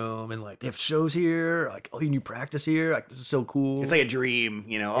living room, and like they have shows here. Like, oh, you practice here. Like, this is so cool. It's like a dream,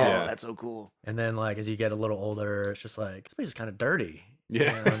 Yeah. Oh, that's so cool. And then like as you get a little older, it's just like this place is kind of dirty.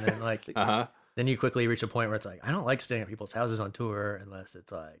 Yeah. And then like Uh-huh. then you quickly reach a point where it's like I don't like staying at people's houses on tour unless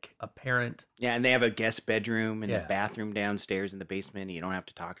it's like apparent. Yeah, and they have a guest bedroom and Yeah. a bathroom downstairs in the basement, and you don't have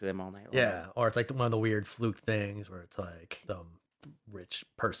to talk to them all night long. Yeah. Or it's like one of the weird fluke things where it's like some rich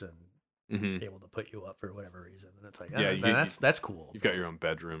person is able to put you up for whatever reason, and it's like that's cool. You've got your own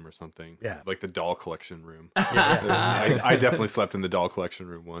bedroom or something. Yeah. Like the doll collection room. Yeah. I definitely slept in the doll collection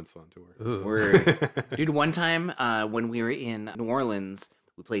room once on tour. Ooh. Word. Dude, one time when we were in New Orleans,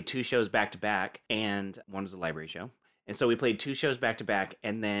 we played 2 shows back to back, and one was a library show. And so we played 2 shows back to back,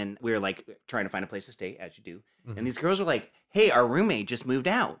 and then we were like trying to find a place to stay, as you do. And these girls were like, hey, our roommate just moved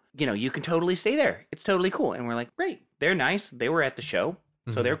out. You can totally stay there. It's totally cool. And we're like, great. They're nice. They were at the show,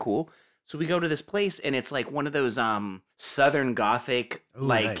 so they're cool. So we go to this place, and it's like one of those Southern Gothic, Ooh,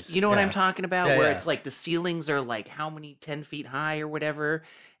 like, nice. you know what Yeah. I'm talking about? Yeah, Where yeah. it's like the ceilings are like how many 10 feet high or whatever,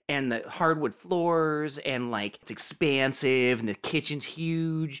 and the hardwood floors, and like it's expansive, and the kitchen's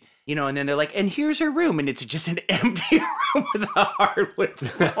huge, and then they're like, and here's her room, and it's just an empty room with a hardwood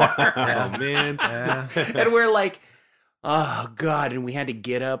floor. Oh, man. Yeah. And we're like, Oh God. And we had to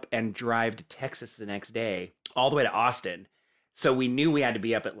get up and drive to Texas the next day, all the way to Austin. So we knew we had to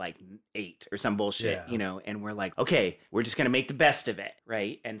be up at like 8 or some bullshit, Yeah. you know, and we're like, okay, we're just going to make the best of it.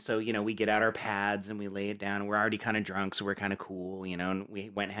 Right. And so, you know, we get out our pads and we lay it down and we're already kind of drunk. So we're kind of cool, you know, and we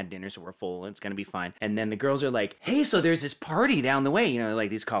went and had dinner. So we're full and it's going to be fine. And then the girls are like, hey, so there's this party down the way, you know, like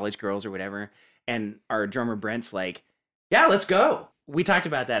these college girls or whatever. And our drummer Brent's like, yeah, let's go. We talked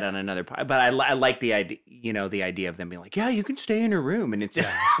about that on another pod, but I like the idea, you know, the idea of them being like, yeah, you can stay in her room. And it's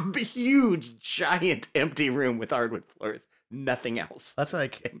a huge, giant, empty room with hardwood floors. Nothing else. That's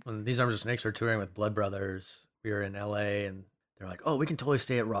like when These Arms Are Snakes were touring with Blood Brothers. We were in LA and they're like, oh, we can totally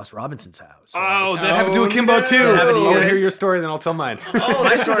stay at Ross Robinson's house. So Oh, like, that happened to Akimbo too. That happened to I you want to guys? hear your story, then I'll tell mine. Oh,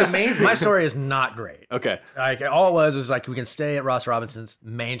 this is amazing. My story is not great. Okay. Like all it was like we can stay at Ross Robinson's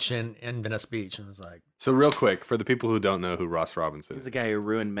mansion in Venice Beach, and it was like, So real quick, for the people who don't know who Ross Robinson He's is. the guy who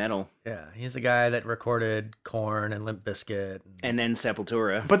ruined metal yeah, he's the guy that recorded Korn and Limp Bizkit. and then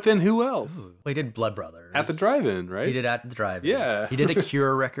Sepultura. But then who else? Well, he did Blood Brothers At the drive-in, right? He did At the Drive-In. Yeah. he did a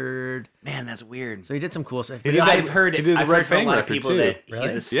Cure record. Man, that's weird. So he did some cool stuff. He did I've heard he did the I've Red heard from a Fang lot of record, people too. that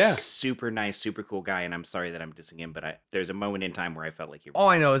Really? he's a Yeah. super nice, super cool guy, and I'm sorry that I'm dissing him, but there's a moment in time where I felt like he. All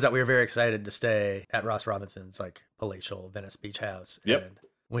I know is that we were very excited to stay at Ross Robinson's like palatial Venice Beach house. Yep. And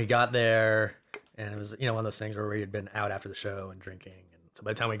we got there, and it was one of those things where we had been out after the show and drinking, and so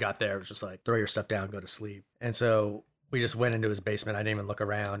by the time we got there, it was just like throw your stuff down, go to sleep. And so we just went into his basement. I didn't even look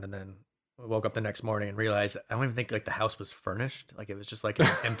around, and then we woke up the next morning and realized I don't even think like the house was furnished. Like it was just like an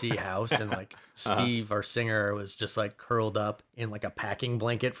empty house, and like Steve, our singer, was just like curled up in like a packing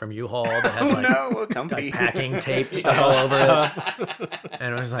blanket from U-Haul that had like No, comfy. like packing tape stuck all over it.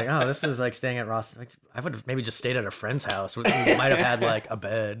 And I was like, oh, this was like staying at Ross. Like, I would have maybe just stayed at a friend's house. We might have had like a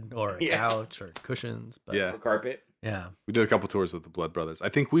bed or a Yeah. couch or cushions. But Yeah. Carpet. yeah. We did a couple tours with the Blood Brothers. I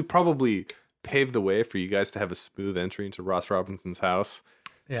think we probably paved the way for you guys to have a smooth entry into Ross Robinson's house.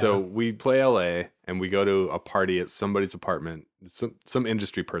 So we play LA and we go to a party at somebody's apartment. Some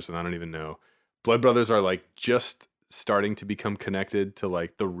industry person, I don't even know. Blood Brothers are like just starting to become connected to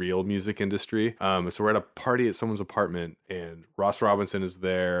like the real music industry. So we're at a party at someone's apartment and Ross Robinson is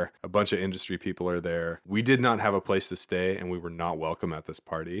there. A bunch of industry people are there. We did not have a place to stay and we were not welcome at this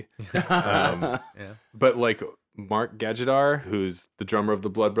party. Yeah. But like Mark Gadgetar, who's the drummer of the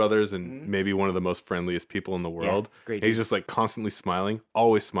Blood Brothers and maybe one of the most friendliest people in the world. great He's dude. just like constantly smiling,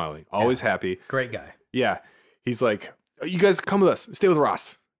 always happy. Great guy. Yeah. He's like, "Oh, you guys come with us. Stay with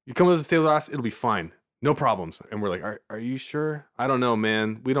Ross. You come with us and stay with Ross. It'll be fine. No problems." And we're like, are you sure? I don't know,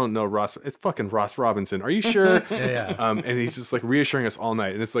 man. We don't know Ross. It's fucking Ross Robinson. Are you sure? Yeah. And he's just like reassuring us all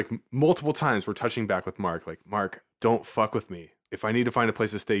night. And it's like multiple times we're touching back with Mark. Like, Mark, don't fuck with me. If I need to find a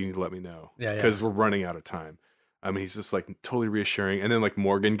place to stay, you need to let me know. Yeah, yeah. Because we're running out of time. He's just like totally reassuring. And then like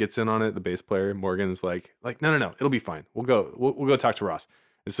Morgan gets in on it, the bass player. Morgan's like, no, it'll be fine. We'll go talk to Ross.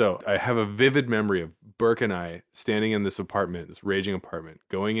 And so I have a vivid memory of Burke and I standing in this apartment, this raging apartment,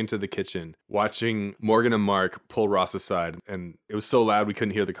 going into the kitchen, watching Morgan and Mark pull Ross aside. And it was so loud we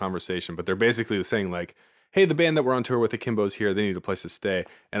couldn't hear the conversation. But they're basically saying like, hey, the band that we're on tour with, Akimbo's here. They need a place to stay.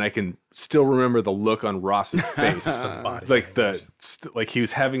 And I can still remember the look on Ross's face. Like like he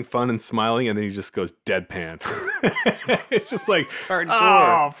was having fun and smiling, and then he just goes deadpan. It's just like,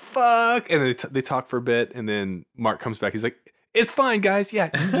 oh, fuck. And they talk for a bit, and then Mark comes back. He's like, it's fine, guys. Yeah,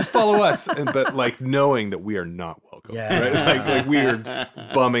 you just follow us. But like knowing that we are not welcome. Yeah. Right? Like we are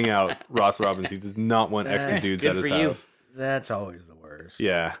bumming out Ross Robinson. He does not want extra That's dudes good at his for you. house. That's always the worst.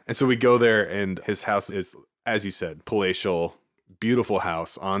 Yeah. And so we go there, and his house is, as you said, palatial, beautiful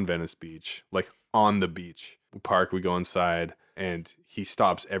house on Venice Beach, like on the beach. We park, we go inside, and he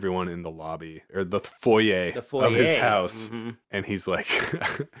stops everyone in the lobby or the foyer, of his house. And he's like,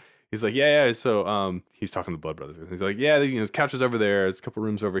 yeah. So he's talking to the Blood Brothers. He's like, yeah, his couch is over there. There's a couple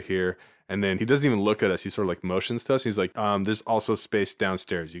rooms over here. And then he doesn't even look at us. He sort of like motions to us. He's like, there's also space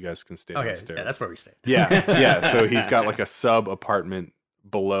downstairs. You guys can stay Okay. downstairs. Yeah, that's where we stayed. Yeah. So he's got like a sub apartment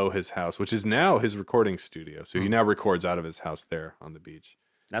below his house, which is now his recording studio. So he now records out of his house there on the beach.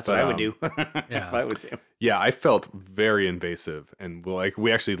 That's what I would do. Yeah. If I would do. Yeah, I felt very invasive, and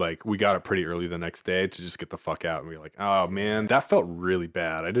we actually we got up pretty early the next day to just get the fuck out, and we were like, oh man, that felt really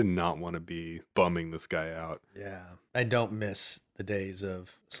bad. I did not want to be bumming this guy out. Yeah. I don't miss the days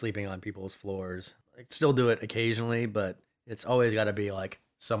of sleeping on people's floors. I still do it occasionally, but it's always got to be like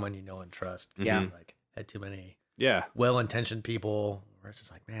someone you know and trust. Yeah. Like had too many Yeah, well-intentioned people where it's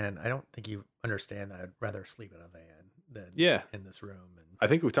just like, man, I don't think you understand that I'd rather sleep in a van than Yeah. in this room. And I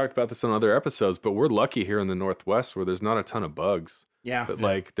think we've talked about this on other episodes, but we're lucky here in the Northwest where there's not a ton of bugs. Yeah. But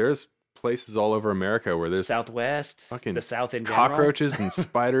like, there's places all over America where there's Southwest, fucking the South in general. cockroaches and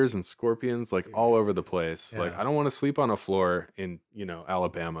spiders and scorpions like all over the place. Like, Yeah. I don't want to sleep on a floor in,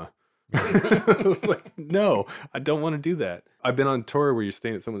 Alabama. Like, no, I don't want to do that. I've been on tour where you're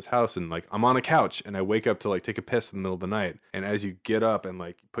staying at someone's house and like I'm on a couch and I wake up to like take a piss in the middle of the night. And as you get up and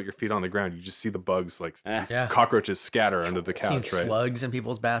like put your feet on the ground, you just see the bugs like these Yeah. cockroaches scatter under the Seen couch, right? slugs in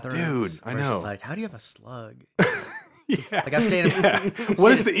people's bathrooms. Dude, I where it's just know. like, how do you have a slug? Yeah. Like I've stayed in, Yeah.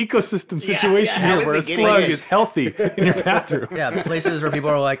 What is the ecosystem situation how here is where a it getting slug in? is healthy in your bathroom? yeah, places where people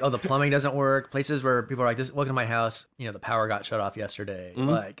are like, oh, the plumbing doesn't work. Places where people are like, welcome to my house. The power got shut off yesterday. Mm-hmm.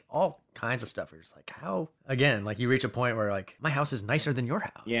 Like all kinds of stuff. You're just like, how? Again, like you reach a point where like, my house is nicer than your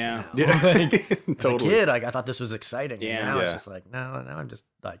house. Yeah. Yeah. As a Totally. kid, like I thought this was exciting. Yeah. And now it's Yeah. just like, no, now I'm just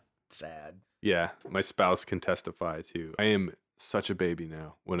like sad. Yeah, my spouse can testify too. I am such a baby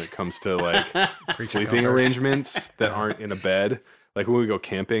now when it comes to like sleeping comforts. arrangements that aren't in a bed. Like when we go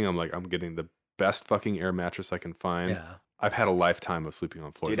camping, I'm like, I'm getting the best fucking air mattress I can find. Yeah. I've had a lifetime of sleeping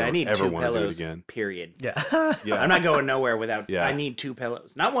on floors. Dude, I don't need ever 2 want to do it pillows. again. Period. Yeah. Yeah. I'm not going nowhere without. Yeah. I need 2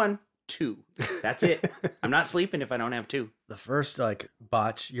 pillows, not 1, 2. That's it. I'm not sleeping if I don't have 2. The first like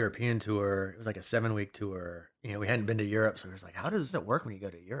botch European tour, it was like a 7-week tour. We hadn't been to Europe, so it was like, how does it work when you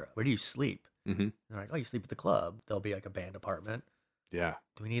go to Europe? Where do you sleep? Mm-hmm. They're like, oh, you sleep at the club. There'll be like a band apartment. Yeah.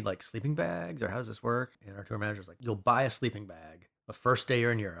 Do we need like sleeping bags or how does this work? And our tour manager's like, you'll buy a sleeping bag the first day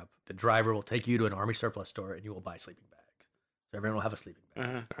you're in Europe. The driver will take you to an army surplus store and you will buy sleeping bags. So everyone will have a sleeping bag.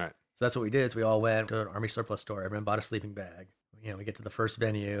 Uh-huh. All right. So that's what we did. So we all went to an army surplus store. Everyone bought a sleeping bag. We get to the first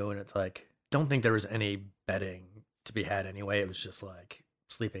venue and it's like, don't think there was any bedding to be had anyway. It was just like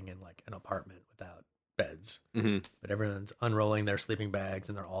sleeping in like an apartment without beds. Mm-hmm. But everyone's unrolling their sleeping bags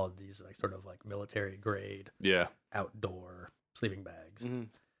and they're all these like sort of like military grade Yeah. outdoor sleeping bags. Mhm.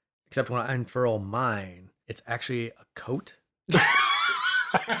 Except when I unfurl mine, it's actually a coat.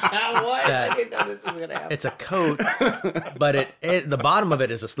 What? That- I didn't know this was gonna happen. It's a coat, but the bottom of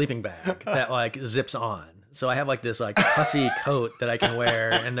it is a sleeping bag that like zips on. So I have like this like puffy coat that I can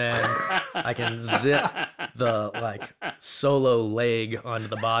wear, and then I can zip the like solo leg onto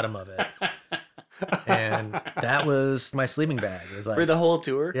the bottom of it. And that was my sleeping bag. It was like For the whole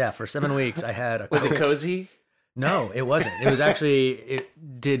tour? yeah, for 7 weeks I had a Was it coat. cozy? No, it wasn't. It was actually,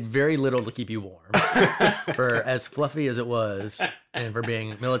 it did very little to keep you warm. For as fluffy as it was, and for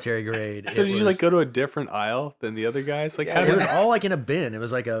being military grade, So it did you was, like go to a different aisle than the other guys? Like, how it did was all like in a bin. It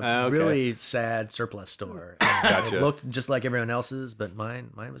was like a Okay. really sad surplus store. And Gotcha. It looked just like everyone else's, but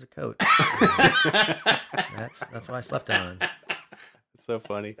mine was a coat. That's why I slept on. so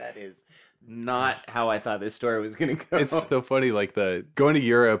funny? That is not how I thought this story was gonna go. It's so funny, like the going to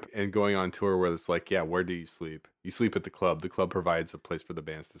Europe and going on tour where it's like, yeah, where do you sleep? You sleep at the club. The club provides a place for the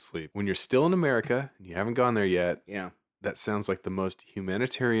bands to sleep. When you're still in America and you haven't gone there yet, yeah. that sounds like the most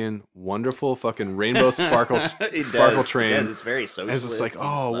humanitarian, wonderful fucking rainbow sparkle It sparkle does. train. It does. It's very socialist. And it's just like, You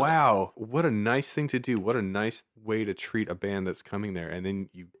oh love it. wow, what a nice thing to do. What a nice way to treat a band that's coming there. And then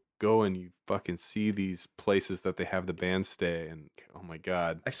you go and you fucking see these places that they have the band stay, and oh my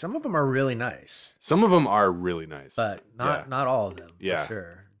god, Like some of them are really nice, some of them are really nice. but not all of them. Yeah. For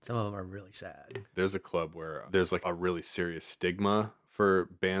sure. Some of them are really sad. There's a club where there's like a really serious stigma for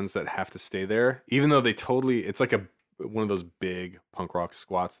bands that have to stay there, even though it's like one of those big punk rock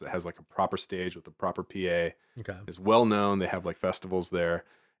squats that has like a proper stage with a proper PA. Okay. It's well known. They have like festivals there,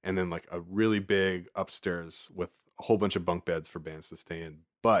 and then like a really big upstairs with a whole bunch of bunk beds for bands to stay in.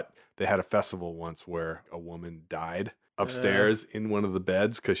 But they had a festival once where a woman died upstairs in one of the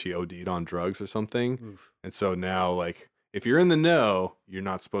beds because she OD'd on drugs or something. Oof. And so now, like, if you're in the know, you're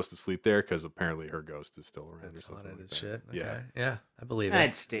not supposed to sleep there because apparently her ghost is still around or That's something. haunted Like as that. shit. Okay. Yeah, Yeah, I believe it.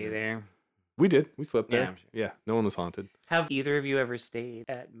 I'd stay there. we did. We slept Yeah, there. I'm sure. Yeah, no one was haunted. Have either of you ever stayed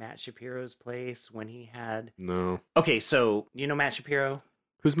at Matt Shapiro's place when he had? No. Okay, so you know Matt Shapiro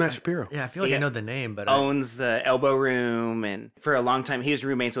Who's Matt Shapiro? Yeah, I feel like Yeah. I know the name, but owns the Elbow Room, and for a long time he was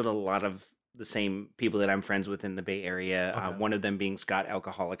roommates with a lot of the same people that I'm friends with in the Bay Area. Okay. One of them being Scott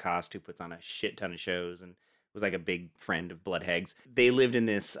Alcoholocaust, who puts on a shit ton of shows and was like a big friend of Bloodhags. They lived in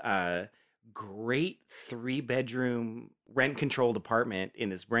this great 3-bedroom rent-controlled apartment in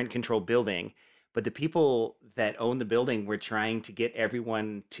this rent-controlled building. But the people that own the building were trying to get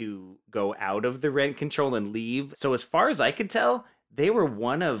everyone to go out of the rent control and leave. So as far as I could tell, they were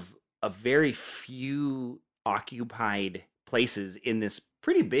one of a very few occupied places in this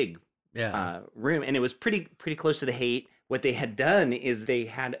pretty big yeah. room, and it was pretty close to the Haight. What they had done is they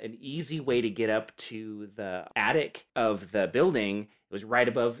had an easy way to get up to the attic of the building. It was right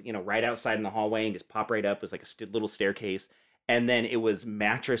above, right outside in the hallway, and just pop right up. It was like a little staircase. And then it was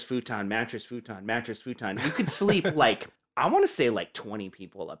mattress, futon, mattress, futon, mattress, futon. You could sleep like I want to say like 20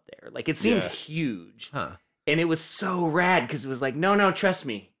 people up there. Like it seemed Yeah. huge. Huh. And it was so rad because it was like, no, trust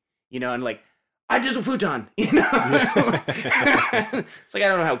me. And like, I did a futon, It's like, I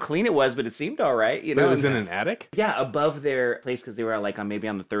don't know how clean it was, but it seemed all right, But it was in an attic? Yeah, above their place because they were like maybe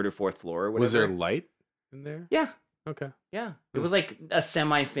on the 3rd or 4th floor or whatever. Was there light in there? Yeah, Okay. yeah. It was like a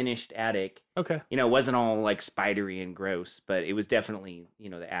semi-finished attic. Okay. It wasn't all like spidery and gross, but it was definitely,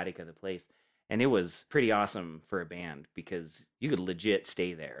 the attic of the place. And it was pretty awesome for a band because you could legit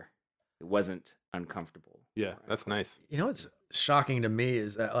stay there. It wasn't uncomfortable. Yeah, that's nice. What's shocking to me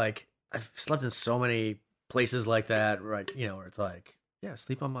is that like I've slept in so many places like that, right? Where it's like, yeah,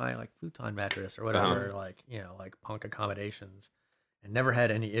 sleep on my like futon mattress or whatever, like like punk accommodations, and never had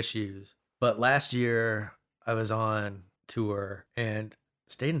any issues. But last year I was on tour and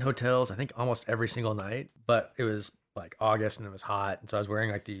stayed in hotels, I think almost every single night. But it was like August and it was hot, and so I was wearing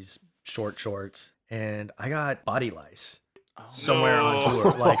like these short shorts, and I got body lice. Somewhere on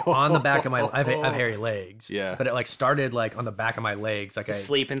tour, like on the back of my, I have hairy legs. Yeah. But it like started like on the back of my legs, like Just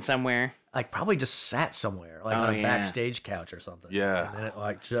sleeping somewhere. like probably just sat somewhere, like Oh, on a yeah. backstage couch or something. Yeah. And then it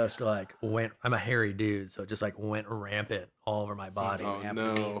like just like went. I'm a hairy dude, so it just like went rampant all over my body, Oh,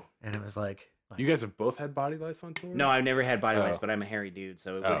 happened to me. no. and it was like You guys have both had body lice on tour? No, I've never had body lice, Oh. but I'm a hairy dude,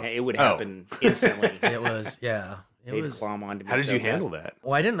 so it Oh. would, it would Oh. happen instantly. it was yeah. It They'd was. clomb onto me How did so you fast. handle that?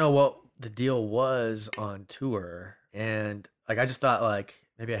 Well, I didn't know what the deal was on tour, and like I just thought like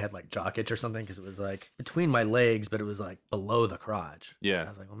maybe I had like jock itch or something because it was like between my legs, but it was like below the crotch. Yeah. I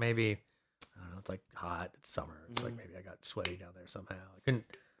was like, well, maybe I don't know. It's like hot. It's summer. It's like maybe I got sweaty down there somehow. I couldn't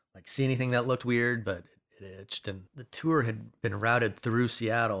like see anything that looked weird, but it itched. And the tour had been routed through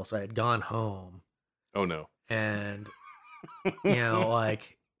Seattle, so I had gone home, Oh, no. and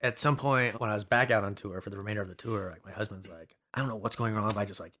like at some point when I was back out on tour for the remainder of the tour, like my husband's like, I don't know what's going on, but I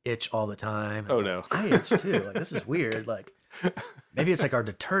just like itch all the time. And Oh, I was no. like, I itch too. Like this is weird. Like maybe it's like our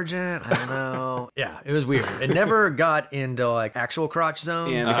detergent. I don't know. Yeah, it was weird. It never got into like actual crotch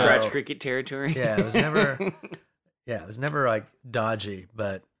zones. Yeah, the so- crotch cricket territory. yeah, it was never. Yeah, it was never like dodgy,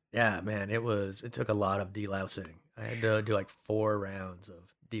 but yeah, man, it took a lot of delousing. I had to do like 4 rounds of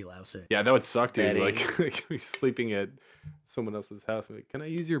delousing. Yeah, that would suck, dude. Betty. Like sleeping at someone else's house. Like, can I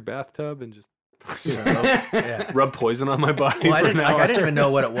use your bathtub and just So, yeah. rub poison on my body? Well, I for didn't, an like, hour? I didn't even know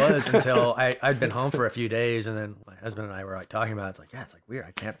what it was until I'd been home for a few days, and then my husband and I were like talking about it. It's like, yeah, it's like weird.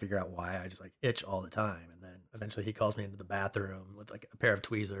 I can't figure out why I just like itch all the time. And then eventually he calls me into the bathroom with like a pair of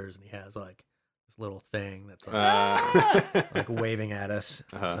tweezers, and he has like this little thing that's like, like waving at us.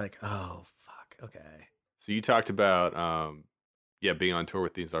 It's Uh-huh. like, oh fuck, okay. So you talked about, being on tour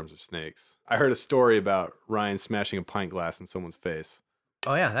with These Arms Are Snakes. I heard a story about Ryan smashing a pint glass in someone's face.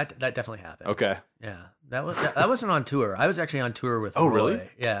 Oh yeah, that definitely happened. Okay. Yeah, that wasn't on tour. I was actually on tour with Oh, Roy. really?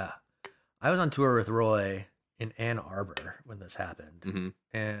 Yeah, I was on tour with Roy in Ann Arbor when this happened, Mm-hmm.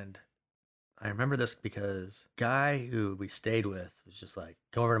 and I remember this because guy who we stayed with was just like,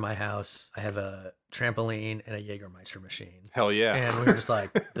 come over to my house. I have a trampoline and a Jägermeister machine. Hell yeah. And we were just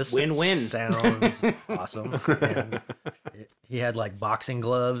like, this Win-win. sounds awesome. And he had like boxing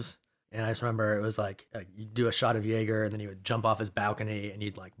gloves. And I just remember it was like you do a shot of Jaeger, and then he would jump off his balcony and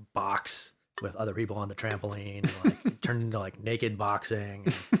you'd like box with other people on the trampoline, and like it turned into like naked boxing.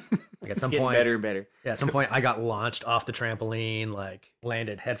 And, like at some Getting point, better and better. yeah, at some point I got launched off the trampoline, like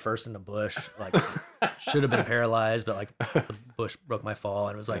landed headfirst in the bush, like should have been paralyzed, but like the bush broke my fall,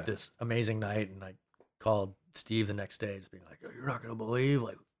 and it was like this amazing night. And I called Steve the next day, just being like, "You're not gonna believe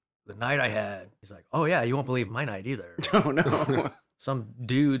like the night I had." He's like, "Oh yeah, you won't believe my night either." Oh no. Some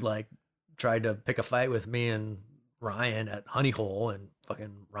dude like tried to pick a fight with me and Ryan at Honey Hole, and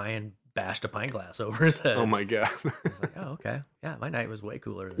fucking Ryan bashed a pint glass over his head. Oh my God. I was like, oh, okay. Yeah, my night was way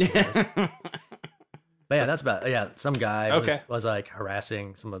cooler than yours. But yeah, that's about some guy Okay. was like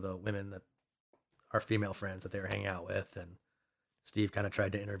harassing some of the women that our female friends that they were hanging out with, and Steve kind of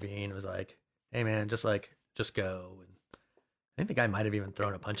tried to intervene. It was like, hey man, just go. And I think the guy might have even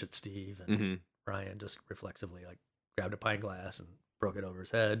thrown a punch at Steve, and hmm Ryan just reflexively like grabbed a pint glass and broke it over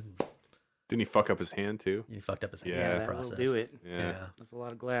his head. Didn't he fuck up his hand too? He fucked up his hand Yeah, in Yeah, the that process. will do it. Yeah. Yeah. That's a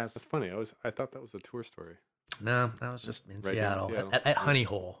lot of glass. That's funny. I thought that was a tour story. No, that was just in Right here in Seattle, Seattle. At Honey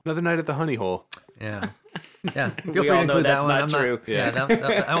Hole. Another night at the Honey Hole. Yeah. Yeah. Feel We free all to know include that's that one. not I'm true. Not, yeah.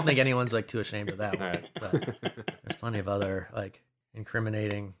 Yeah. I don't think anyone's like too ashamed of that one. Right. But there's plenty of other like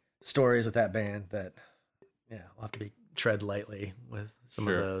incriminating stories with that band that, yeah, we'll have to be tread lightly with some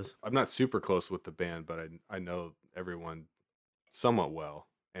Sure. of those. I'm not super close with the band, but I know everyone somewhat well,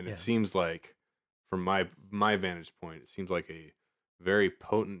 and Yeah. it seems like, from my vantage point, it seems like a very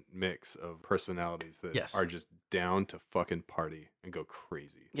potent mix of personalities that Yes. are just down to fucking party and go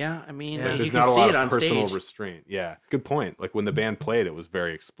crazy. Yeah, I mean, Yeah. you There's can not a see lot it of on personal stage. restraint. Yeah, good point. Like when the band played, it was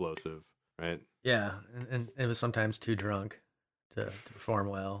very explosive, right? Yeah, and it was sometimes too drunk to perform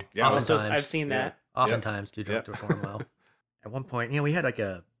well. Yeah, Oftentimes, I've seen that. oftentimes too drunk Yep. to perform well. At one point, we had like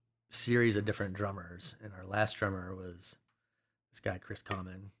a series of different drummers, and our last drummer was this guy Chris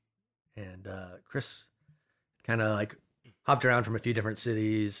Common, and Chris kind of like hopped around from a few different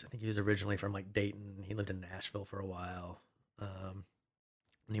cities. I think he was originally from like Dayton. He lived in Nashville for a while, and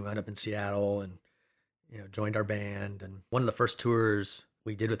he wound up in Seattle, and joined our band. And one of the first tours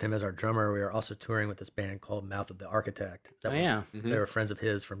we did with him as our drummer, we were also touring with this band called Mouth of the Architect. Oh yeah, They were friends of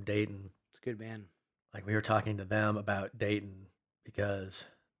his from Dayton. it's a good band. Like we were talking to them about Dayton because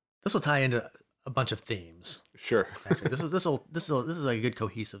this will tie into a bunch of themes. Sure. Actually, this is like a good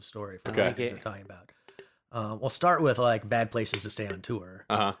cohesive story for Okay. what we're talking about. We'll start with like bad places to stay on tour.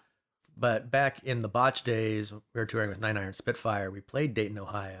 Uh-huh. But back in the Botch days, we were touring with 9 Iron Spitfire. We played Dayton,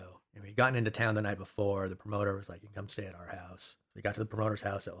 Ohio, and we'd gotten into town the night before. The promoter was like, "You can come stay at our house." We got to the promoter's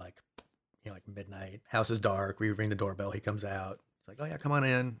house at like midnight. House is dark. We ring the doorbell. He comes out. It's like, "Oh yeah, come on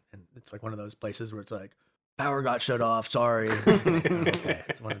in." And it's like one of those places where it's like, "Power got shut off. Sorry." Okay,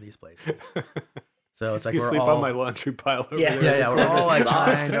 it's one of these places. So it's like You we're sleep all on my laundry pile over Yeah. there. yeah, we're all like Soft.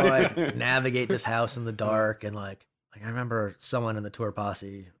 trying to like navigate this house in the dark, and like I remember someone in the tour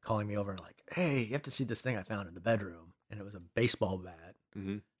posse calling me over and like, "Hey, you have to see this thing I found in the bedroom," and it was a baseball bat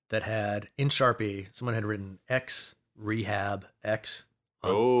Mhm. that had in Sharpie someone had written X Rehab X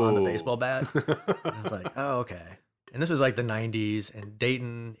on the Oh. baseball bat. And it's like, oh okay. And this was like the '90s, and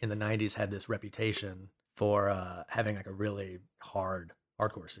Dayton in the '90s had this reputation for having like a really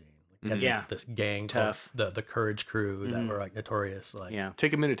hardcore scene. Like, you had Yeah. this gang Tough. called the Courage Crew that Mhm. were like notorious. Like Yeah,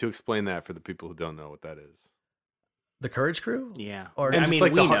 Take a minute to explain that for the people who don't know what that is. the Courage Crew. yeah. Or And I just mean,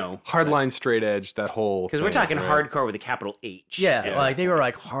 like we the know hardline straight edge, that whole because we're thing, talking right? hardcore with a capital H. Yeah, Yeah. like they were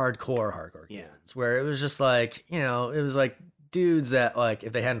like hardcore Yeah. kids, where it was just like it was like dudes that like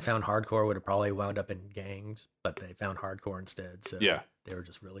if they hadn't found hardcore would have probably wound up in gangs, but they found hardcore instead. So Yeah. they were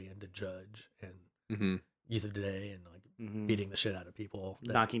just really into Judge and hmm Youth of Today and like Mhm. beating the shit out of people.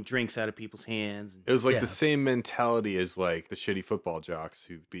 that- knocking drinks out of people's hands. It was like Yeah. the same mentality as like the shitty football jocks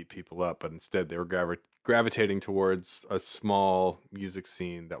who beat people up, but instead they were gravitating towards a small music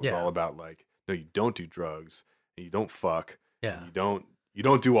scene that was Yeah. all about like, no, you don't do drugs, and you don't fuck, yeah. and you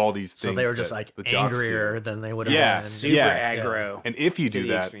don't do all these things. So they were just that like the jocks do. angrier than they would have Yeah, been. Super Yeah. aggro. And if you To do the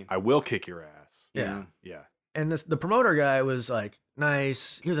that, extreme. I will kick your ass. Yeah. Yeah. And the promoter guy was like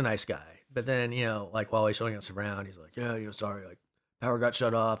nice. He was a nice guy. But then, like while he's showing us around, he's like, yeah, sorry, like power got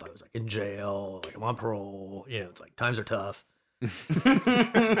shut off. I was like in jail, like I'm on parole. It's like times are tough. Okay.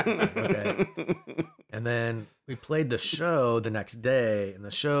 And then we played the show the next day, and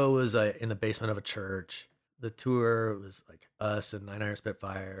the show was in the basement of a church. The tour was like us and 9 Iron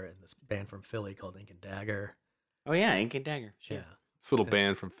Spitfire and this band from Philly called Ink and Dagger. Oh yeah, Ink and Dagger. Sure. Yeah. This little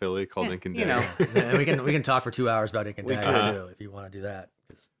band from Philly called Yeah, Ink and you Dagger. know. And we can talk for 2 hours about Ink and We Dagger could. too, if you want to do that,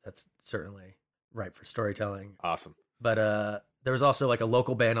 because that's certainly ripe for storytelling. Awesome. But there was also like a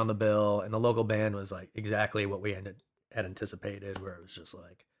local band on the bill, and the local band was like exactly what we had anticipated, where it was just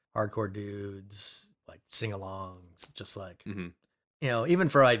like hardcore dudes, like sing-alongs, just like hmm even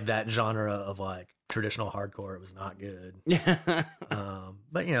for like that genre of like traditional hardcore, it was not good. Yeah. But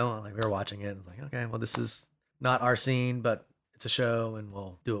like we were watching it, and it's like, okay, well, this is not our scene, but it's a show, and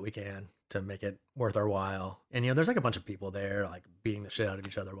we'll do what we can to make it worth our while. And there's like a bunch of people there, like beating the shit out of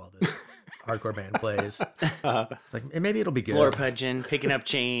each other while this hardcore band plays. It's like maybe it'll be good. Floor pudging, picking up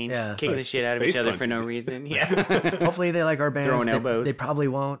change, Yeah, it's kicking like the shit out of face each other for punching. no reason. Yeah. Hopefully they like our band. Throwing elbows. They probably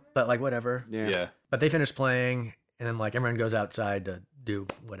won't, but like whatever. Yeah. But they finished playing, and then like everyone goes outside to do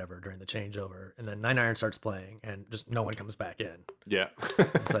whatever during the changeover, and then 9 Iron starts playing, and just no one comes back in. Yeah.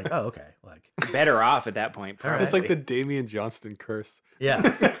 It's like, oh, okay, like Better off at that point. All right. It's like the probably. Damian Johnston curse. yeah.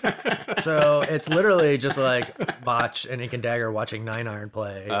 So it's literally just like Botch and Ink and Dagger watching 9 Iron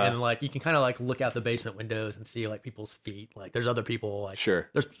play, and like you can kind of like look out the basement windows and see like people's feet. Like there's other people. Like Sure.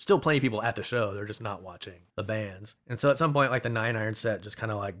 there's still plenty of people at the show. They're just not watching the bands. And so at some point, like the 9 Iron set just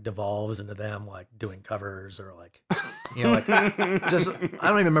kind of like devolves into them like doing covers or like, like just, I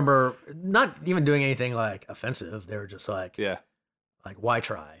don't even remember, not even doing anything like offensive. They were just like, Yeah. like, why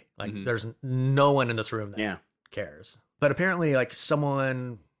try? Like Mhm. there's no one in this room that Yeah. cares. But apparently like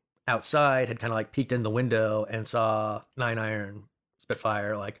someone outside had kind of like peeked in the window and saw 9 Iron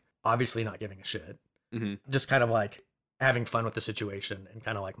Spitfire, like obviously not giving a shit. Mhm. Just kind of like having fun with the situation and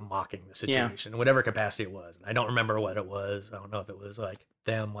kind of like mocking the situation in whatever capacity it was. And I don't remember what it was. I don't know if it was like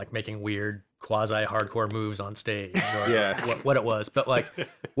them like making weird quasi hardcore moves on stage or what it was, but like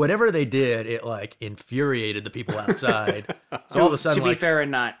whatever they did, it like infuriated the people outside. So all of a sudden, to be like, fair,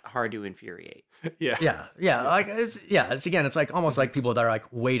 not hard to infuriate. yeah. Like it's again, it's like almost like people that are like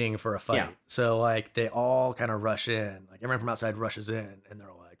waiting for a fight. Yeah. So like they all kind of rush in, like everyone from outside rushes in, and they're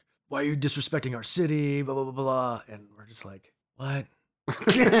like, "Why are you disrespecting our city?" Blah blah blah blah, and we're just like, "What?"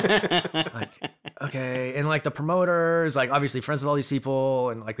 Like, okay. And like the promoter is like obviously friends with all these people,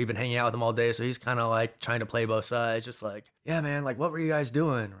 and like we've been hanging out with them all day, so he's kind of like trying to play both sides, just like, "Yeah, man, like what were you guys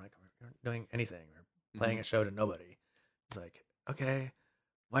doing?" We're like, "We weren't doing anything. We're playing a show to nobody." It's like, okay.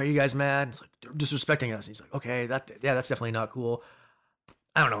 Why are you guys mad? It's like, they're disrespecting us. He's like, okay, that's definitely not cool.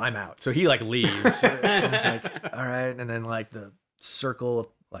 I don't know, I'm out. So he like leaves. And it's like, all right. And then like the circle of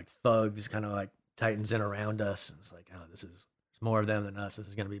like thugs kind of like tightens in around us. And it's like, oh, there's more of them than us. This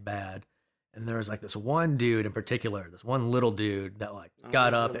is going to be bad. And there was like this one dude in particular, this one little dude that like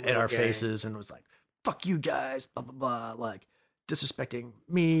got up at our faces and was like, fuck you guys, blah, blah, blah. Like disrespecting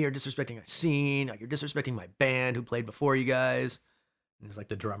me or disrespecting my scene. Like you're disrespecting my band who played before you guys. And it was like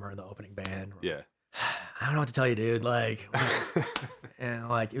the drummer in the opening band. Yeah. I don't know what to tell you, dude. Like, and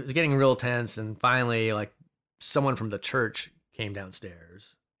like it was getting real tense. And finally, like someone from the church came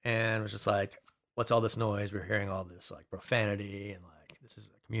downstairs and was just like, "What's all this noise? We're hearing all this like profanity and like this is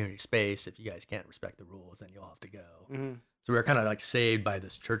a community space. If you guys can't respect the rules, then you'll have to go." Mm-hmm. So we were kind of like saved by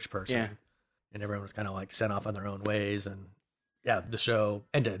this church person, Yeah. and everyone was kind of like sent off on their own ways. And yeah, the show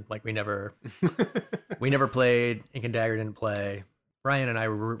ended. Like we never played. Ink and Dagger didn't play. Brian and I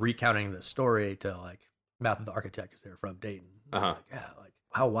were recounting this story to like Mouth of the Architect because they were from Dayton. It's like, yeah, like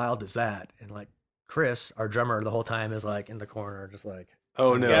how wild is that? And like Chris, our drummer, the whole time is like in the corner, just like,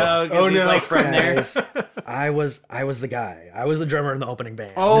 oh no, oh no, like from there. guys, I was the guy. I was the drummer in the opening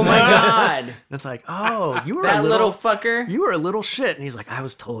band. Oh my god, And it's like, oh, you were that a little fucker. You were a little shit. And he's like, I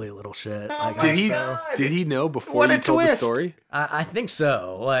was totally a little shit. Like, Did he know before What you a told the twist. story? I think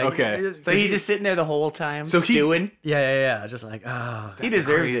so. Like, Okay. So he's just sitting there the whole time, So he- stewing. yeah. Just like, oh, He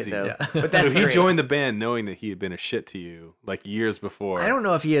deserves crazy. it though. Yeah. But that's So he great. joined the band knowing that he had been a shit to you like years before. I don't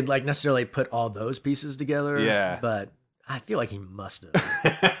know if he had like necessarily put all those pieces together. Yeah. But I feel like he must have.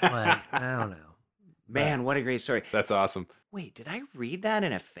 Like, I don't know. Man, what a great story. That's awesome. Wait, did I read that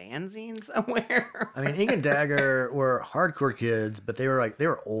in a fanzine somewhere? I mean, Ink and Dagger were hardcore kids, but they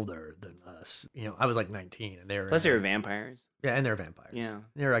were older than us. You know, I was like 19 and they were Plus, they were vampires. yeah, and they're vampires. Yeah.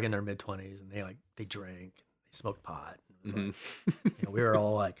 They were like in their mid 20s and they drank, they smoked pot. It was like, Mhm. you know, we were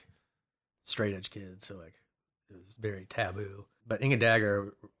all like straight edge kids, so like it was very taboo. But Ink and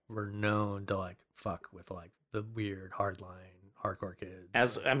Dagger were known to like fuck with like the weird hardline hardcore kids.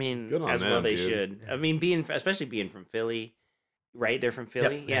 As Good on as well them, they dude. should. Yeah. I mean, especially being from Philly, right? They're from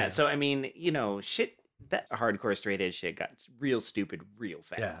Philly. Yep. Yeah. Yeah. So I mean, you know, shit. That hardcore straight edge shit got real stupid real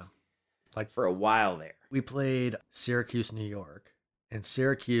fast. Yeah. Like For a while there. we played Syracuse, New York, and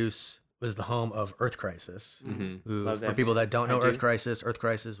Syracuse was the home of Earth Crisis. Mhm. Who, Love for that people that don't I know do. Earth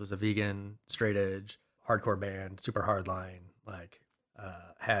Crisis was a vegan, straight edge, hardcore band, super hardline, like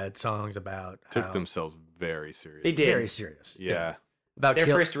had songs about Took how, themselves very seriously. They did. very serious. Yeah. About Their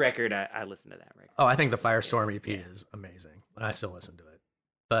kill- first record, I listened to that record. Oh, I think the Firestorm EP is amazing, and I still listen to it.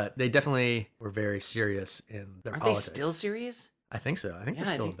 But they definitely were very serious in their Aren't politics. they still serious? I think so. I think Yeah,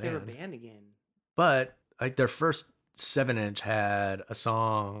 they're I still think a they were band. banned again. But like their first 7-inch had a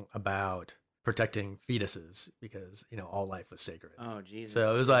song about protecting fetuses because you know all life was sacred. Oh Jesus.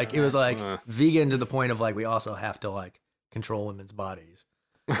 So it was like Uh. vegan to the point of like we also have to like control women's bodies.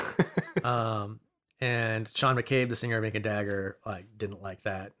 And Sean McCabe, the singer of Ink and Dagger, like didn't like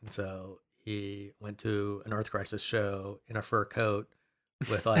that, and so he went to an Earth Crisis show in a fur coat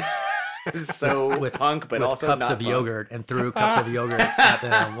with like so with- punk, but with also cups not of punk. yogurt and threw cups of yogurt at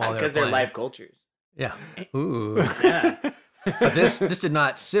them while they were because they're playing. live cultures. Yeah. Ooh. Yeah. But this did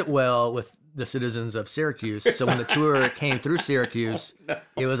not sit well with the citizens of Syracuse. So when the tour came through Syracuse,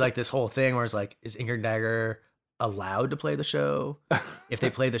 it was like this whole thing where it's like, is Ink and Dagger allowed to play the show? If they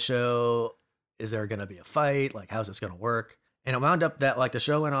play the show, is there going to be a fight? Like, how's this going to work? And it wound up that like the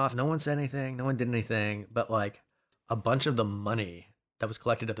show went off. No one said anything. No one did anything. But like a bunch of the money that was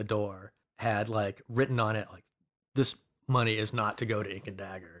collected at the door had like written on it, like, this money is not to go to Ink and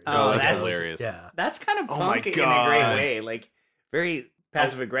Dagger. Oh, It's to that's go- hilarious. Yeah. That's kind of Oh my punk in a God. great way. Like very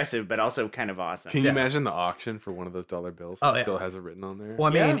passive aggressive, but also kind of awesome. Can you Yeah. imagine the auction for one of those dollar bills? Oh, that yeah. still has it written on there. Well, I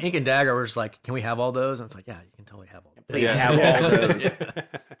mean, Yeah. Ink and Dagger were just like, can we have all those? And it's like, yeah, you can totally have all those. Please Yeah. have Yeah. all those. Yeah.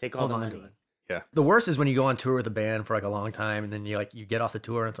 Take all Hold the on money. to it. Yeah. The worst is when you go on tour with a band for like a long time and then you get off the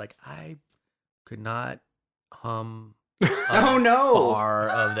tour and it's like, I could not hum Oh no, bar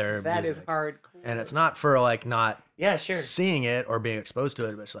of their that is music. hardcore. And it's not for like not Yeah, sure. seeing it or being exposed to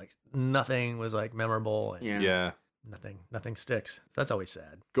it, but it's like nothing was like memorable and Yeah. Yeah. nothing sticks. That's always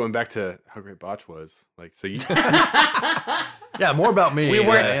sad. Going back to how great Botch was, like, so you. Yeah, more about me. We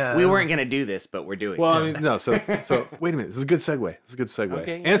weren't Yeah. we weren't gonna do this, but we're doing. Well, this. I mean, no. So wait a minute. This is a good segue. This is a good segue,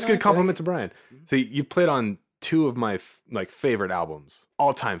 Okay, and yeah, it's a no, good compliment to Brian. So you played on two of my favorite albums,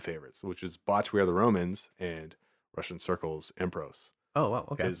 all-time favorites, which is Botch, We Are the Romans, and Russian Circles, Impros. Oh, wow.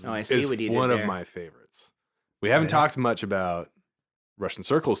 Okay. Is, Oh, I see is what you did one there. of my favorites. We haven't yeah. talked much about Russian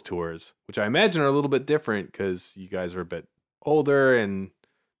Circles tours, which I imagine are a little bit different because you guys are a bit older and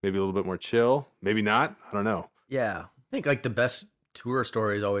maybe a little bit more chill. Maybe not. I don't know. Yeah. I think like the best tour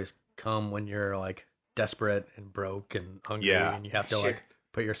stories always come when you're like desperate and broke and hungry Yeah. and you have to Sure. like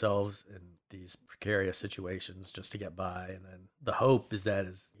put yourselves in these precarious situations just to get by. And then the hope is that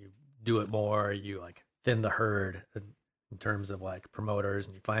as you do it more, you like thin the herd in terms of like promoters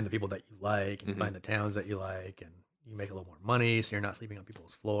and you find the people that you like and you Mhm. find the towns that you like and you make a little more money so you're not sleeping on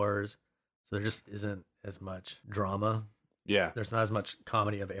people's floors. So there just isn't as much drama. Yeah. There's not as much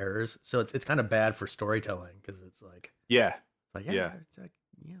comedy of errors. So it's kind of bad for storytelling because it's like, Yeah. yeah. It's like,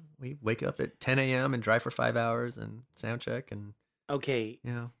 yeah, we wake up at 10 a.m. and drive for 5 hours and sound check and, Okay,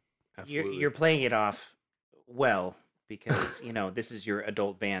 you know. Absolutely. you're playing it off well because this is your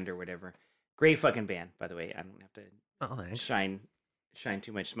adult band or whatever. Great fucking band, by the way. I don't have to Oh, thanks. shine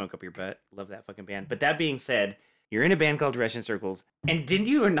too much smoke up your butt. Love that fucking band. But that being said, you're in a band called Russian Circles, and didn't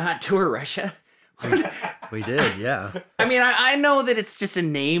you or not tour Russia? We did, yeah. I mean, I know that it's just a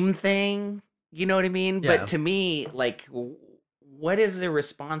name thing. You know what I mean? Yeah. But to me, like, what is the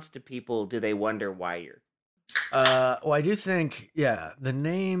response to people? Do they wonder why you're? Well, I do think, yeah, the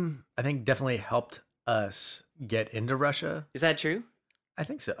name, I think definitely helped us get into Russia. Is that true? I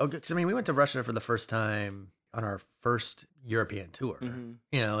think so. Okay, because I mean, we went to Russia for the first time on our first European tour, Mhm.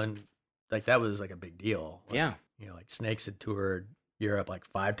 and like that was like a big deal. Like, Yeah. like Snakes had toured Europe like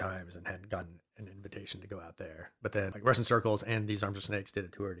 5 times and had gotten an invitation to go out there. But then like Russian Circles and These Arms Are Snakes did a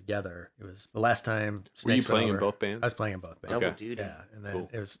tour together. It was the last time Were you Snakes went playing in over. both bands? I was playing in both bands. Double Okay. duty. Yeah, and then Cool.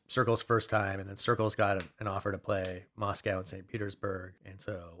 it was Circles' first time, and then Circles got an offer to play Moscow and St. Petersburg, and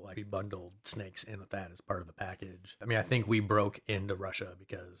so like we bundled Snakes in with that as part of the package. I mean, I think we broke into Russia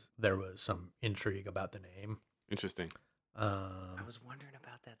because there was some intrigue about the name. Interesting. I was wondering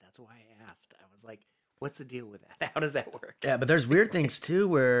about that. That's why I asked. I was like, what's the deal with that? How does that work? Yeah, but there's weird things too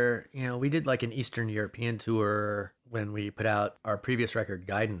where, we did like an Eastern European tour when we put out our previous record,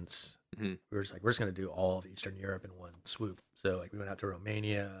 Guidance. Mhm. We were just like, we're just going to do all of Eastern Europe in one swoop. So like we went out to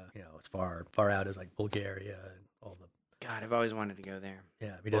Romania, as far out as like Bulgaria and all the, God, I've always wanted to go there.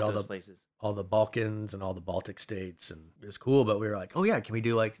 yeah, we Both did all those the places. all the Balkans and all the Baltic states, and it was cool. But we were like, oh yeah, can we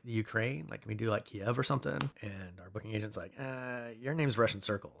do like the Ukraine? Like, can we do like Kiev or something? And our booking agent's like, your name's Russian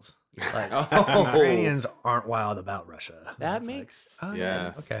Circles. Like, Oh. Ukrainians aren't wild about Russia. That It's like, makes oh,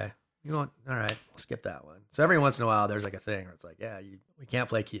 Yes. okay. You want? All right, we'll skip that one. So every once in a while, there's like a thing where it's like, yeah, we can't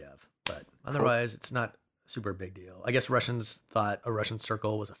play Kiev, but otherwise, it's not a super big deal. I guess Russians thought a Russian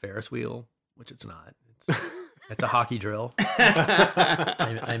circle was a Ferris wheel, which it's not. It's a hockey drill.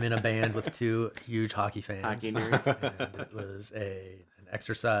 I'm in a band with 2 huge hockey fans. Hockey nerds. And it was an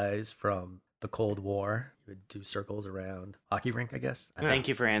exercise from the Cold War. You would do circles around hockey rink, I guess. Thank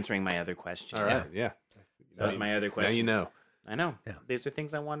you for answering my other question. All right. Yeah. That was my other question. Now you know. I know. Yeah. These are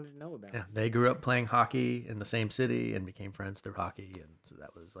things I wanted to know about. Yeah, they grew up playing hockey in the same city and became friends through hockey, and so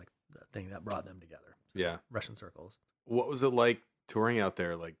that was like the thing that brought them together. Yeah. Russian circles. What was it like touring out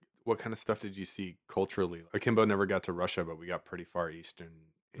there? Like, what kind of stuff did you see culturally? Akimbo never got to Russia, but we got pretty far east in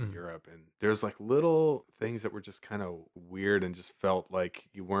Mhm. Europe. And there's like little things that were just kind of weird and just felt like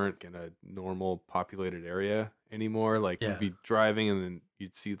you weren't in a normal populated area anymore. Like, Yeah. you'd be driving and then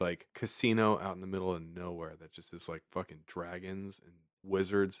you'd see like casino out in the middle of nowhere that just is like fucking dragons and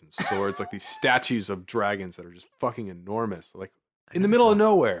wizards and swords, like these statues of dragons that are just fucking enormous. Like, I in the never middle saw- of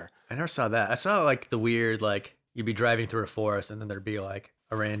nowhere. I never saw that. I saw like the weird, like you'd be driving through a forest and then there'd be like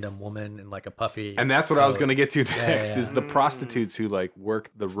a random woman in like a puffy. And that's what I was coat. going to get to Yeah, next yeah. is the prostitutes who like work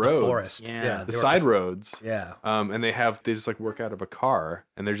the roads, forest. Yeah. the they were- side roads. Yeah. And they just like work out of a car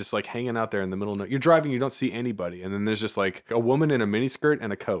and they're just like hanging out there in the middle of no. You're driving, you don't see anybody. And then there's just like a woman in a miniskirt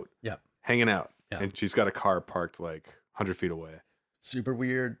and a coat Yeah. hanging out. Yeah. And she's got a car parked like 100 feet away. Super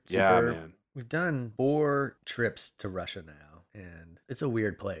weird. Yeah, super- man. We've done 4 trips to Russia now, and it's a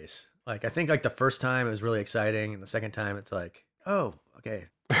weird place. Like, I think like the first time it was really exciting, and the second time it's like, oh, okay.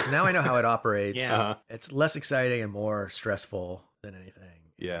 So now I know how it operates. Yeah. Uh-huh. It's less exciting and more stressful than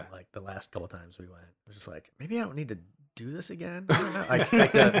anything. Yeah. And, like the last couple times we went, it was just like, maybe I don't need to do this again? I don't know.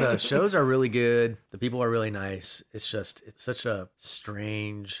 Like the shows are really good. The people are really nice. It's such a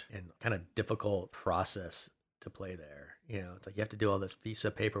strange and kind of difficult process to play there. You know, it's like you have to do all this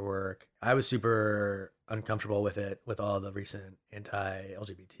visa paperwork. I was super uncomfortable with it, with all the recent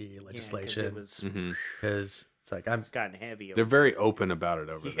anti-LGBT legislation, because it's like it's gotten heavy. They're very open about it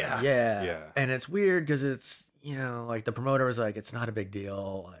over there. Yeah. And it's weird because it's, you know, like the promoter was like, it's not a big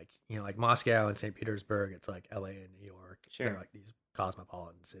deal. Like, you know, like Moscow and St. Petersburg, it's like LA and New York. Sure. They're like these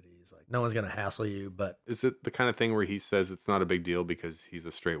cosmopolitan cities. Like, no one's going to hassle you, but. Is it the kind of thing where he says it's not a big deal because he's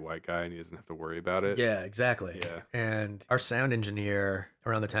a straight white guy and he doesn't have to worry about it? Yeah, exactly. Yeah. And our sound engineer,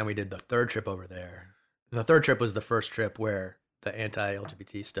 around the time we did the third trip over there, and the third trip was the first trip where the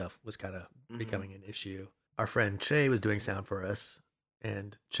anti-LGBT stuff was kind of becoming an issue. Our friend Che was doing sound for us,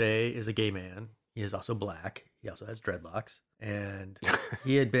 and Che is a gay man. He is also black. He also has dreadlocks. And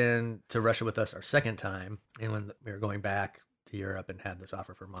he had been to Russia with us our second time. And when we were going back to Europe and had this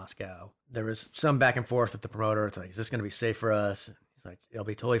offer for Moscow, there was some back and forth with the promoter. It's like, is this going to be safe for us? He's like, it'll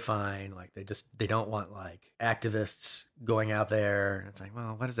be totally fine. Like, they don't want like activists going out there. And it's like,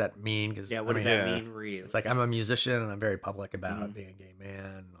 well, what does that mean? Because what does that mean, really? It's like, I'm a musician and I'm very public about being a gay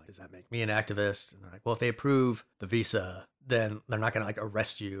man. Like, does that make me an activist? And they're like, well, if they approve the visa, then they're not going to like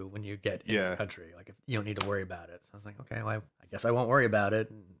arrest you when you get in the country. Like, if you don't need to worry about it. So I was like, okay, well, I guess I won't worry about it.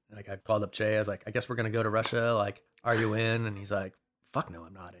 And like, I called up Che. I was like, I guess we're going to go to Russia. Like, are you in? And he's like, fuck no,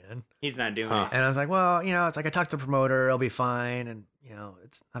 I'm not in. He's not doing it. And I was like, well, you know, it's like I talked to the promoter, it'll be fine. And, you know,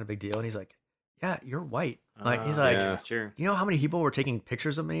 it's not a big deal. And he's like, yeah, you're white. Like, he's like, sure. You know how many people were taking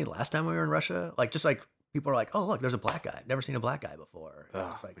pictures of me last time we were in Russia? Like, just like people are like, oh, look, there's a black guy. I've never seen a black guy before.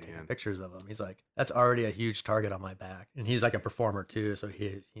 And just like taking pictures of him. He's like, that's already a huge target on my back. And he's like a performer too. So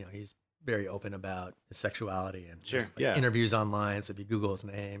he's very open about his sexuality and interviews online. So if you Google his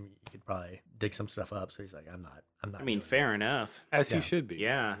name, you could probably dig some stuff up. So he's like, I'm not. I mean, fair enough. As he should be.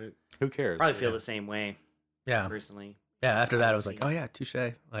 Yeah. Who cares? Probably feel the same way. Yeah. Personally. Yeah. After that, I was like, oh yeah, touche.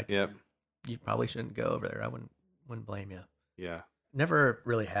 Like, yep. You probably shouldn't go over there. I wouldn't blame you. Yeah. Never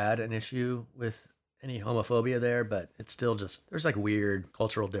really had an issue with any homophobia there, but it's still just, there's like weird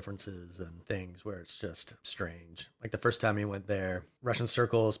cultural differences and things where it's just strange. Like the first time we went there, Russian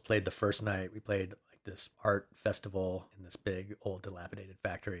Circles played the first night. We played like this art festival in this big old dilapidated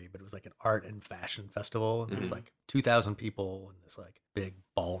factory, but it was like an art and fashion festival. And there was like 2,000 people in this like big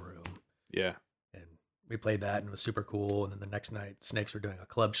ballroom. Yeah. And we played that and it was super cool. And then the next night, Snakes were doing a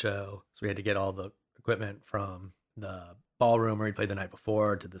club show. So we had to get all the equipment from the ballroom where we played the night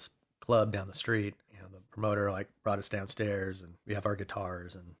before to this club down the street. You know, the promoter like brought us downstairs and we have our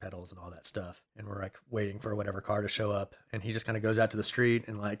guitars and pedals and all that stuff. And we're like waiting for whatever car to show up. And he just kind of goes out to the street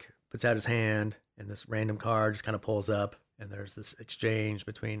and like puts out his hand and this random car just kind of pulls up. And there's this exchange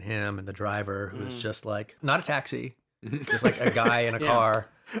between him and the driver who's just like, not a taxi, just like a guy in a car.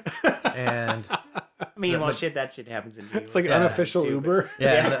 And I mean, that shit happens in New York. It's like unofficial Uber.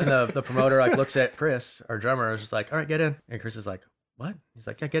 Yeah. And the promoter like looks at Chris, our drummer, is just like, all right, get in. And Chris is like, what? He's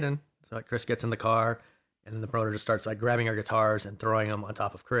like, yeah, get in. So like Chris gets in the car and then the promoter just starts like grabbing our guitars and throwing them on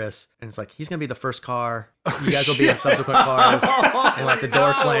top of Chris. And it's like, he's going to be the first car. You guys will be in subsequent cars. And like the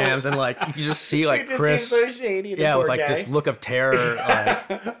door slams and like you just see like Chris. So shady, with like this look of terror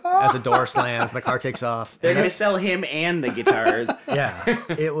like, as the door slams and the car takes off. They're going to sell him and the guitars. Yeah.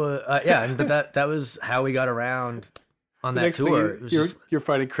 It was, but that was how we got around on that Next tour. Thing you're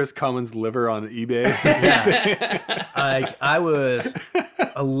finding Chris Cummins' liver on eBay. I was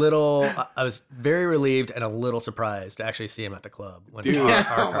very relieved and a little surprised to actually see him at the club. When Dude, our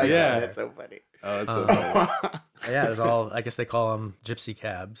car That's so funny. Oh, that's so funny. Yeah, it was all, I guess they call them gypsy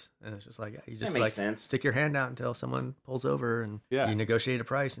cabs. And it's just like, you just That makes like sense. stick your hand out until someone pulls over and you negotiate a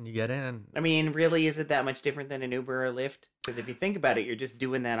price and you get in. I mean, really, is it that much different than an Uber or a Lyft? Because if you think about it, you're just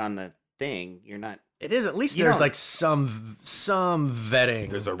doing that on the thing. You're not. It is, at least there's like some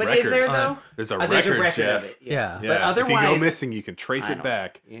vetting. There's a But record. is there though? There's a There's a record Jeff. of it. Yeah. But otherwise, if you go missing, you can trace it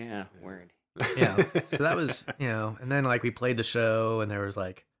back. Yeah, word. Yeah. So that was, and then like we played the show and there was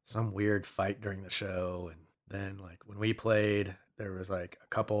like some weird fight during the show. And then like when we played, there was like a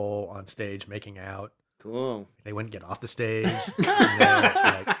couple on stage making out. Cool. They wouldn't get off the stage. And then,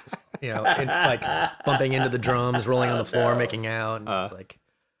 like, and, like bumping into the drums, rolling on the floor, making out. And it's like,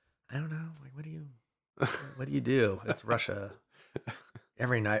 I don't know. Like, what do you do? It's Russia.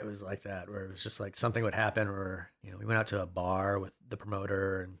 Every night was like that, where it was just like something would happen, or we went out to a bar with the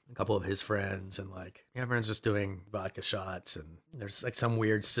promoter and a couple of his friends, and like everyone's just doing vodka shots, and there's like some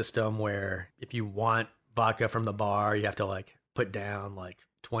weird system where if you want vodka from the bar, you have to like put down like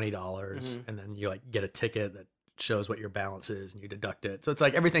 $20, and then you like get a ticket that shows what your balance is and you deduct it. So it's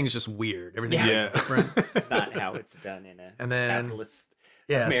like everything's just weird. Everything's Yeah. different. Not how it's done in a And then- capitalist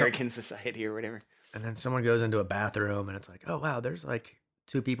Yeah. so- American society or whatever. and then someone goes into a bathroom and it's like, oh wow, there's like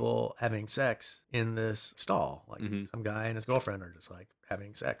 2 people having sex in this stall. Like some guy and his girlfriend are just like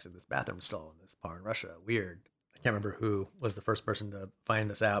having sex in this bathroom stall in this bar in Russia. Weird. I can't remember who was the first person to find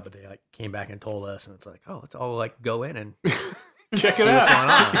this out, but they like came back and told us, and it's like, oh, let's all like go in and Check see it what's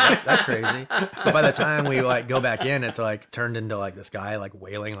out. going on. That's crazy. But by the time we like go back in, it's like turned into like this guy like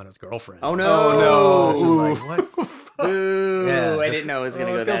wailing on his girlfriend. Oh, no. Oh, no. It's just like what? Boo! Yeah, I just- didn't know it was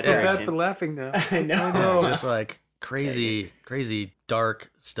gonna Oh, go I feel that so bad direction. for laughing now. I know. Just like crazy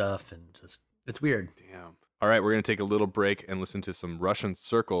dark stuff, and just it's weird. Damn. All right, we're going to take a little break and listen to some Russian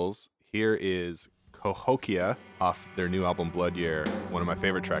circles. Here is Kohokia off their new album Blood Year, one of my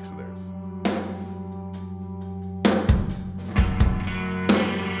favorite tracks of theirs.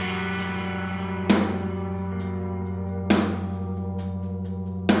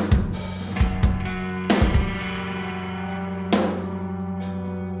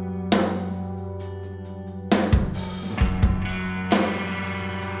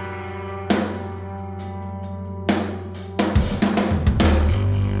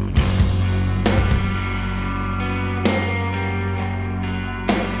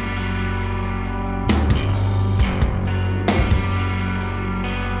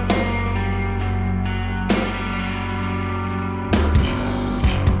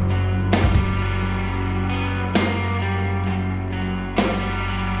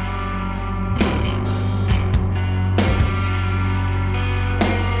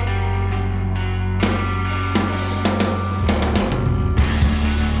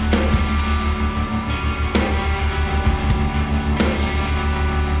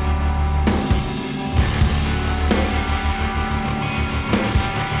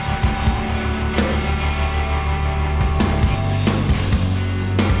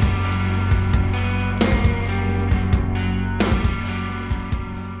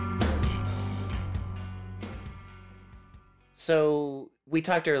 So we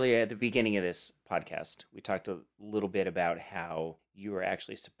talked earlier at the beginning of this podcast. We talked a little bit about how you are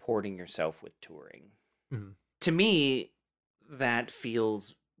actually supporting yourself with touring. Mhm. To me, that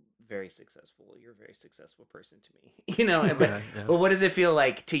feels very successful. You're a very successful person to me. But, Yeah. but what does it feel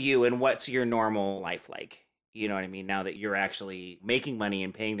like to you, and what's your normal life like? You know what I mean? Now that you're actually making money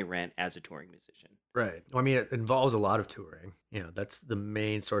and paying the rent as a touring musician. Right. Well, I mean, it involves a lot of touring. That's the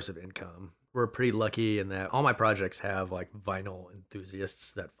main source of income. We're pretty lucky in that all my projects have like vinyl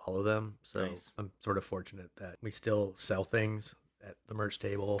enthusiasts that follow them. So Nice. I'm sort of fortunate that we still sell things at the merch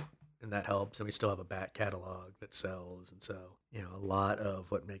table, and that helps. And we still have a back catalog that sells. And so, a lot of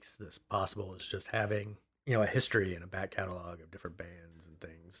what makes this possible is just having, a history and a back catalog of different bands and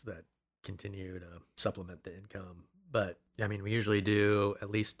things that continue to supplement the income. But I mean, we usually do at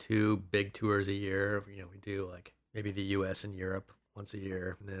least 2 big tours a year. We do like maybe the US and Europe once a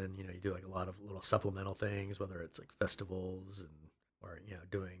year. And then, you do like a lot of little supplemental things, whether it's like festivals or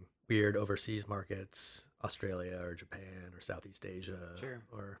doing weird overseas markets, Australia or Japan or Southeast Asia Sure.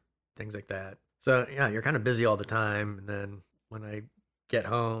 or things like that. So yeah, you're kind of busy all the time. And then when I get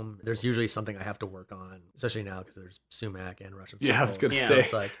home, there's usually something I have to work on, especially now because there's sumac and Russian Yeah, I was circles. going to Yeah. say,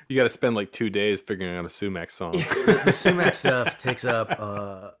 It's like you got to spend like 2 days figuring out a Sumac song. the sumac stuff takes up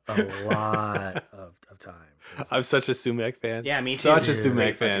a lot of time. I'm such a Sumac fan. Yeah, me too. Such a Yeah. Sumac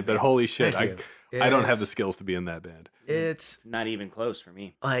Great fan, fucking but band. holy shit, Thank you. I don't have the It's- skills to be in that band. It's Not even close for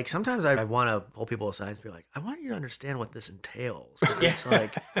me. like sometimes I want to pull people aside and be like, I want you to understand what this entails. 'Cause Yeah. It's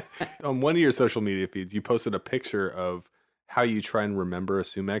like, On one of your social media feeds, you posted a picture of how you try and remember a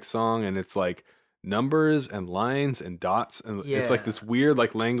Sumac song, and it's like numbers and lines and dots, and it's like Yeah. this weird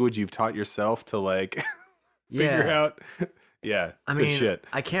like language you've taught yourself to like figure yeah. out. Yeah, it's I good mean, shit.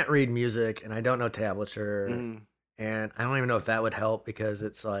 I can't read music and I don't know tablature. Mm. And I don't even know if that would help because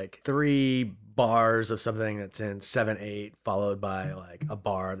it's like 3 bars of something that's in 7/8 followed by like a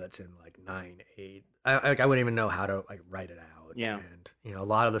bar that's in like 9/8. I wouldn't even know how to like write it out. Yeah. And a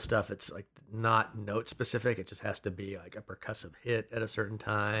lot of the stuff it's like not note specific. It just has to be like a percussive hit at a certain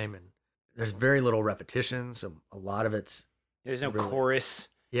time, and there's very little repetition. So a lot of it's There's no Really? chorus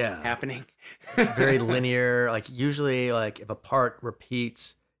yeah, happening. it's very linear. Like usually, like if a part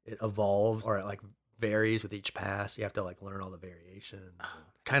repeats, it evolves or it like varies with each pass. You have to like learn all the variations.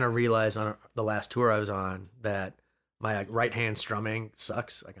 Kind of realized on the last tour I was on that my like, right hand strumming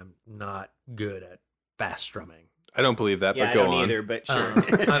sucks. Like I'm not good at fast strumming. I don't believe that, Yeah, but I go don't on. either, but sure.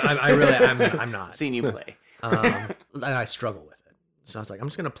 I'm not. I've seen you play. And I struggle with it. So I was like, I'm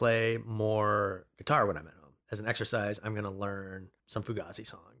just gonna play more guitar when I'm at home. as an exercise, I'm gonna learn some Fugazi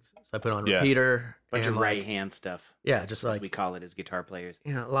songs. So I put on Yeah. repeater. Bunch and of like, right hand stuff, Yeah, just as like we call it as guitar players.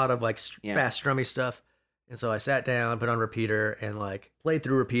 a lot of like Yeah. fast strummy stuff. And so I sat down, put on repeater, and like played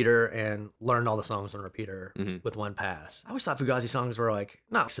through repeater and learned all the songs on repeater with one pass. I always thought Fugazi songs were like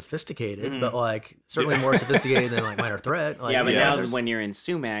not sophisticated, but like certainly more sophisticated than like Minor Threat. Like, Yeah, but Yeah, now there's- when you're in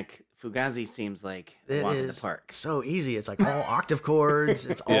Sumac, Fugazi seems like a it walk in the is park. so easy. It's like all octave chords.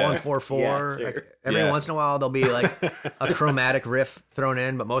 It's all Yeah. in 4/4. Yeah, Like sure. every Yeah. once in a while there'll be like a chromatic riff thrown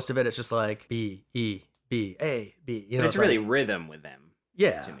in, but most of it it's just like B E B A B. You know, But it's really like, rhythm with them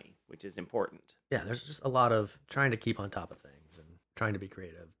yeah, to me, which is important. yeah. There's just a lot of trying to keep on top of things and trying to be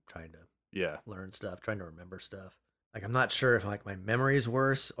creative, trying to Yeah. learn stuff, trying to remember stuff. Like I'm not sure if like my memory is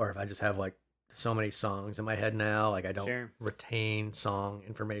worse or if I just have like so many songs in my head now. Like I don't Sure. retain song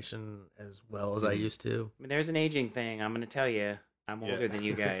information as well as I used to. I mean, there's an aging thing. I'm going to tell you, I'm Yeah. older than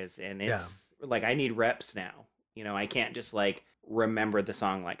you guys, and Yeah. it's like I need reps now. You know, I can't just like remember the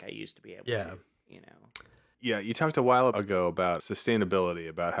song like I used to be able Yeah. to. You know, Yeah, you talked a while ago about sustainability,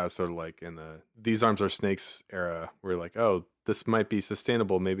 about how sort of like in the These Arms Are Snakes era, we're like, oh, this might be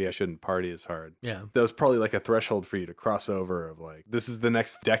sustainable. Maybe I shouldn't party as hard. Yeah. That was probably like a threshold for you to cross over of like, this is the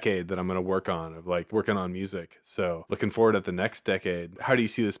next decade that I'm going to work on, of like working on music. So looking forward at the next decade, how do you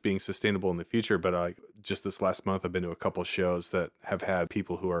see this being sustainable in the future? But like just this last month, I've been to a couple shows that have had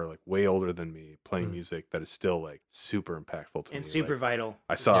people who are like way older than me playing music that is still like super impactful to and me. super Like, vital.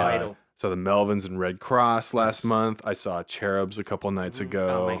 I saw vital. saw the Melvins and Red Cross last month. I saw Cherubs a couple nights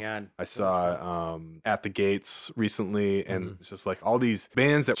ago. Oh my god. I saw At the Gates recently, and it's just like all these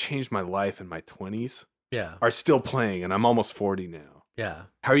bands that changed my life in my 20s Yeah. are still playing, and I'm almost 40 now. Yeah.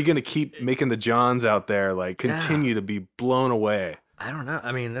 How are you going to keep making the Johns out there like continue to be blown away? I don't know.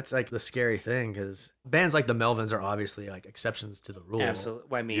 I mean, that's like the scary thing because bands like the Melvins are obviously like exceptions to the rule. Absolutely.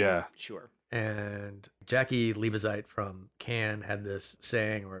 Well, I mean, Yeah. sure. And Jackie Liebezeit from Can had this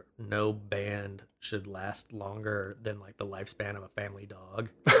saying where no band should last longer than like the lifespan of a family dog,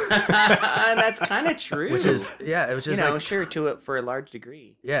 That's kind of true. which is it was you just know, like sure to it for a large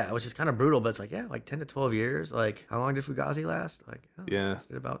degree. yeah, which is kind of brutal, but it's like like 10 to 12 years. Like how long did Fugazi last? Like it Yeah.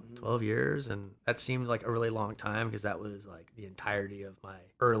 lasted about 12 years, and that seemed like a really long time because that was like the entirety of my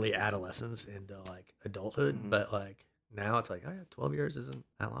early adolescence into like adulthood. But like now it's like 12 years isn't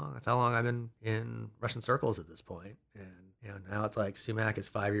that long. That's how long I've been in Russian circles at this point. And now it's like Sumac is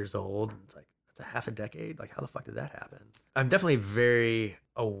 5 years old, and it's like that's a half a decade. Like how the fuck did that happen? I'm definitely very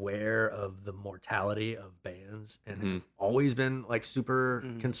aware of the mortality of bands and have always been like super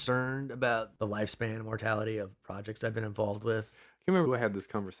concerned about the lifespan and mortality of projects I've been involved with. I can't remember who I had this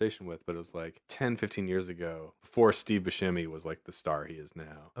conversation with, but it was like 10, 15 years ago, before Steve Buscemi was like the star he is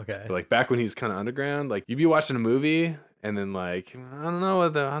now. Okay. But like back when he was kind of underground, like you'd be watching a movie and then like I don't know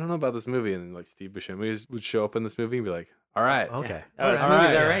about this movie, and then like Steve Buscemi would show up in this movie and be like, all right, Okay. Oh, this All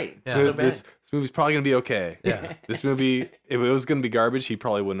movie's right. all right. It's Yeah. not so bad. this movie's probably gonna be okay. Yeah. This movie, if it was gonna be garbage, he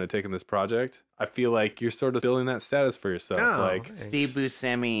probably wouldn't have taken this project. I feel like you're sort of building that status for yourself, Oh, like. thanks. Steve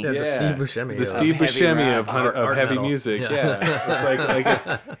Buscemi. Yeah, the Yeah. Steve Buscemi. The of- Steve heavy Buscemi rock, of art heavy metal. music, Yeah. yeah. It's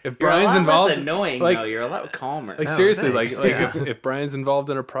like if You're Brian's a lot involved, less annoying like- though. You're a lot calmer. like Oh, seriously, thanks. like Yeah. if Brian's involved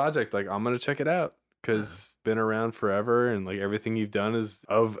in a project, like I'm gonna check it out because been around forever, and like everything you've done is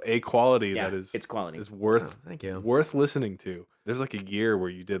of a quality Yeah, that is it's quality. is worth Oh, thank you. worth listening to. There's like a year where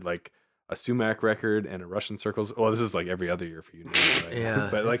you did like a Sumac record and a Russian Circles. Well, this is like every other year for you now, right? Yeah.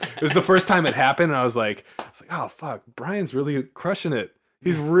 But like it was the first time it happened, and I was like, oh fuck, Brian's really crushing it.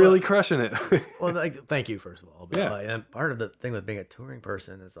 He's really crushing it. Well, like, thank you first of all. But Yeah. like, and part of the thing with being a touring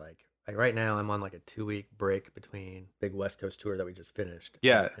person is like right now I'm on like a 2-week break between big West Coast tour that we just finished.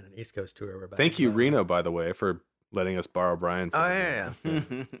 Yeah. And an East Coast tour we're about. Thank to you, go. Reno, by the way, for letting us borrow Brian. For Oh the yeah,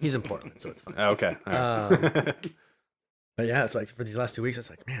 band. yeah. He's in Portland, so it's fine. Okay. All right. But yeah, it's like for these last 2 weeks, it's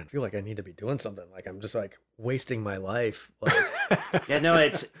like, man, I feel like I need to be doing something. Like I'm just like wasting my life. Like Yeah, no,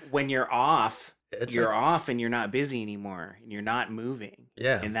 it's when you're off. It's You're like- off and you're not busy anymore, and you're not moving.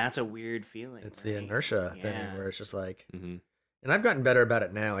 Yeah. And that's a weird feeling. it's the right? inertia Yeah. thing where it's just like, hmm and I've gotten better about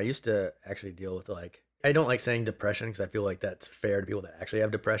it now. I used to actually deal with like, I don't like saying depression because I feel like that's fair to people that actually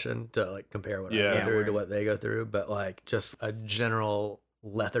have depression to like compare what I Yeah. go through to word. what they go through. But like just a general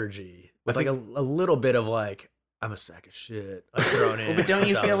lethargy with like think- a little bit of like, I'm a sack of shit like thrown in. Well, but don't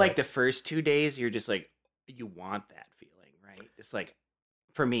you So, feel like the first 2 days you're just like you want that feeling, right? It's like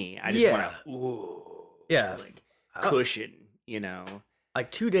for me, I just want to Yeah. like cushion, you know.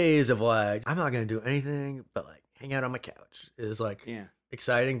 like 2 days of like, I'm not going to do anything but like hang out on my couch is like Yeah.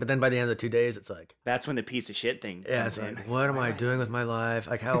 exciting. But then by the end of the 2 days, it's like, That's when the piece of shit thing yeah, comes it's in. like, what am I doing with my life?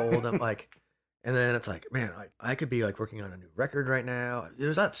 Like how old I'm like, And then it's like, man, I could be like working on a new record right now.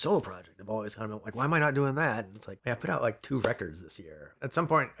 There's that solo project. I've always kind of been like, why am I not doing that? And it's like, I put out like 2 records this year. At some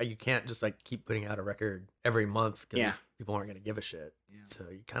point, you can't just like keep putting out a record every month because people aren't going to give a shit. Yeah. So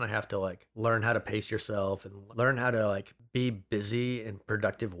you kind of have to like learn how to pace yourself and learn how to like be busy in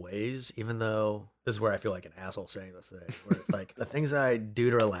productive ways, even though this is where I feel like an asshole saying this thing, where it's like the things that I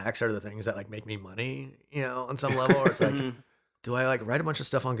do to relax are the things that like make me money, you know, on some level. Or it's like, do I like write a bunch of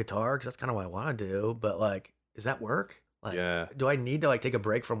stuff on guitar? Because that's kind of what I want to do. But like, is that work? Like, do I need to like take a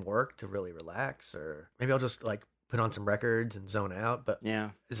break from work to really relax? Or maybe I'll just like put on some records and zone out. But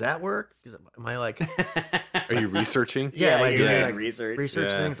is that work? Am I like, are you researching? Am I doing like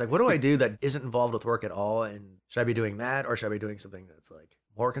research things? Like, what do I do that isn't involved with work at all? And should I be doing that? Or should I be doing something that's like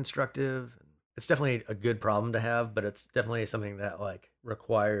more constructive? It's definitely a good problem to have, but it's definitely something that like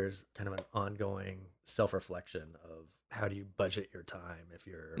requires kind of an ongoing self-reflection of how do you budget your time if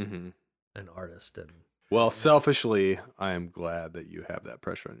you're an artist. And well, selfishly, I am glad that you have that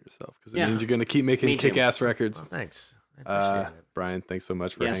pressure on yourself because it means you're going to keep making kick-ass records. Well, thanks. I appreciate it. Brian, thanks so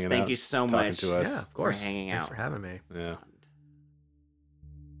much for hanging out. Thank you so much to us. Yeah, of course. For hanging Thanks out. for having me. Yeah.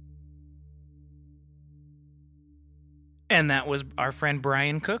 And that was our friend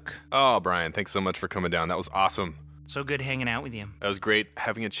Brian Cook. Oh, Brian, thanks so much for coming down. That was awesome. So good hanging out with you. It was great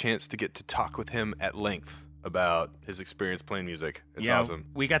having a chance to get to talk with him at length about his experience playing music. It's awesome.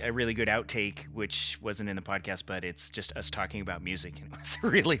 We got a really good outtake, which wasn't in the podcast, but it's just us talking about music. And it was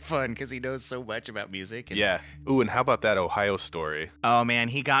really fun because he knows so much about music. And Ooh, and how about that Ohio story? oh, man,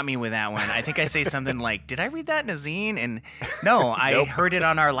 he got me with that one. I think I say something like, did I read that in a zine? And no, I heard it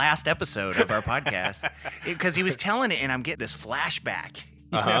on our last episode of our podcast because he was telling it and I'm getting this flashback.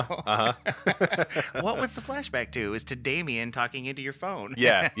 What was the flashback to? Is to Damien talking into your phone.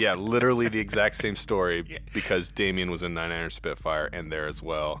 Yeah, literally the exact same story because Damien was in 9 Iron Spitfire and there as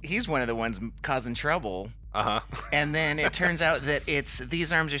well. He's one of the ones causing trouble. And then it turns out that it's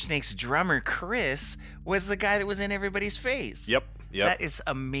These Arms Are Snakes drummer Chris was the guy that was in Everybody's Face. Yep. That is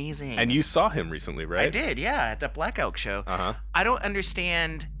amazing. And you saw him recently, right? I did, at the Black Elk show. I don't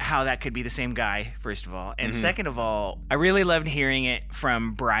understand how that could be the same guy, first of all. And second of all, I really loved hearing it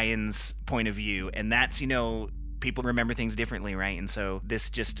from Brian's point of view. And that's, people remember things differently, right? And so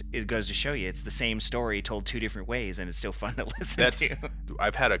it goes to show you it's the same story told 2 different ways, and it's still fun to listen to.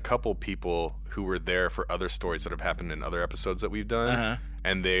 I've had a couple people who were there for other stories that have happened in other episodes that we've done,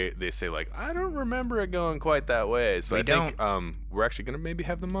 and they say like, I don't remember it going quite that way. So I think we're actually gonna maybe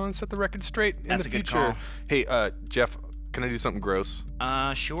have them on, set the record straight in the future. Hey, Jeff, can I do something gross?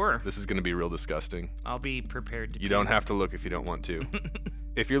 Sure. This is gonna be real disgusting. I'll be prepared to. You don't have to look if you don't want to.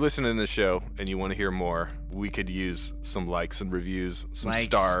 If you're listening to the show and you want to hear more, we could use some likes and reviews, some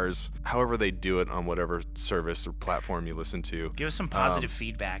stars, however they do it on whatever service or platform you listen to. Give us some positive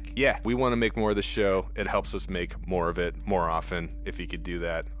feedback. Yeah, we want to make more of the show. It helps us make more of it more often if you could do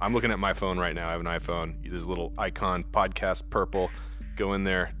that. I'm looking at my phone right now. I have an iPhone. There's a little icon, podcast purple. Go in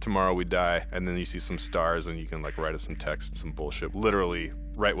there, Tomorrow We Die, and then you see some stars and you can like write us some text, some bullshit. Literally,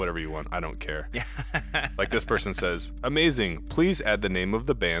 write whatever you want. I don't care. Like this person says, amazing. Please add the name of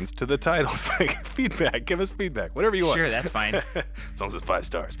the bands to the titles. Like feedback. Give us feedback. Whatever you want. Sure, that's fine. As long as it's 5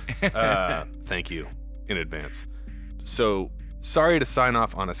 stars. Thank you in advance. So, sorry to sign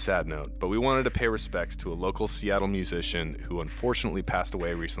off on a sad note, but we wanted to pay respects to a local Seattle musician who unfortunately passed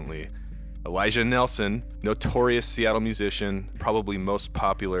away recently. Elijah Nelson, notorious Seattle musician, probably most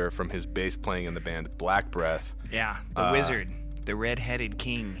popular from his bass playing in the band Black Breath. Yeah, the wizard, the red-headed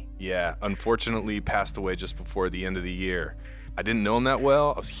king. Yeah, unfortunately passed away just before the end of the year. I didn't know him that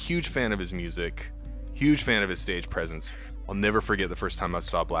well. I was a huge fan of his music, huge fan of his stage presence. I'll never forget the first time I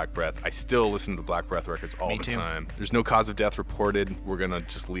saw Black Breath. I still listen to Black Breath records all the time. There's no cause of death reported. We're going to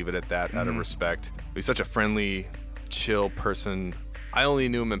just leave it at that out of respect. He's such a friendly, chill person. I only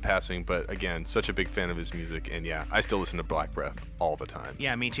knew him in passing, but again, such a big fan of his music, and yeah, I still listen to Black Breath all the time.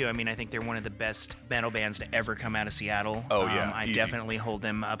 Yeah, me too. I mean, I think they're one of the best metal bands to ever come out of Seattle. Oh, yeah, I easy. definitely hold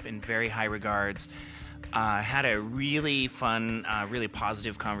them up in very high regards. Had a really fun, really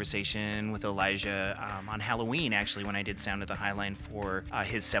positive conversation with Elijah on Halloween, actually, when I did Sound of the Highline for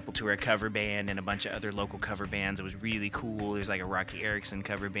his Sepultura cover band and a bunch of other local cover bands. It was really cool. There's like a Rocky Erickson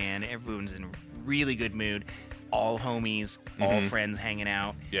cover band. Everyone's in really good mood. All homies, all friends hanging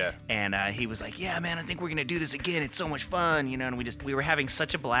out. Yeah. And he was like, yeah, man, I think we're going to do this again. It's so much fun, and we were having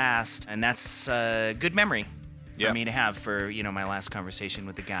such a blast. And that's a good memory for me to have for, my last conversation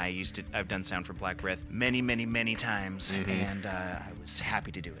with the guy. I've done sound for Black Breath many, many, many times. And I was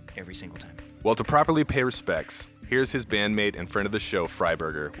happy to do it every single time. Well, to properly pay respects, here's his bandmate and friend of the show,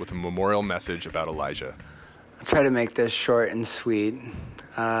 Freiberger, with a memorial message about Elijah. I'll try to make this short and sweet.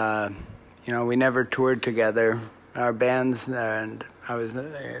 we never toured together. Our bands, and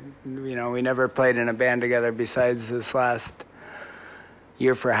we never played in a band together besides this last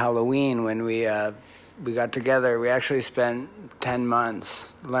year for Halloween when we got together. We actually spent 10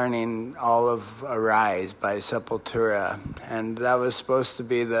 months learning all of Arise by Sepultura, and that was supposed to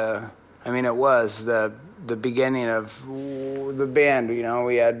be it was the beginning of the band.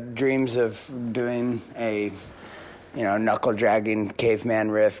 We had dreams of doing a knuckle-dragging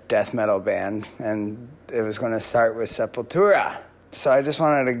caveman riff death metal band, and it was going to start with Sepultura. So I just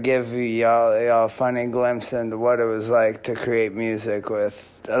wanted to give y'all a funny glimpse into what it was like to create music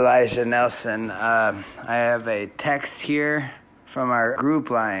with Elijah Nelson. I have a text here from our group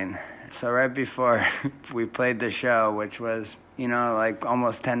line. So right before we played the show, which was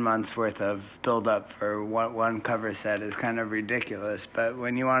almost 10 months worth of build-up for one cover set is kind of ridiculous. But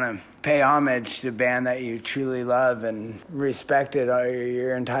when you want to pay homage to a band that you truly love and respected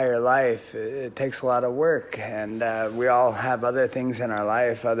your entire life, it takes a lot of work. And we all have other things in our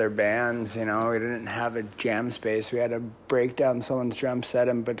life, other bands. We didn't have a jam space. We had to break down someone's drum set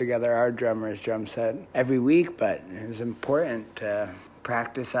and put together our drummer's drum set every week. But it was important to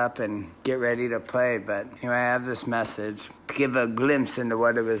practice up and get ready to play. But I have this message to give a glimpse into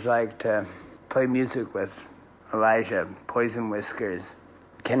what it was like to play music with Elijah, Poison Whiskers.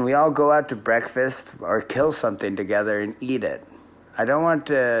 Can we all go out to breakfast or kill something together and eat it? I don't want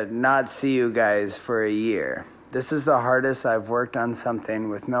to not see you guys for a year. This is the hardest I've worked on something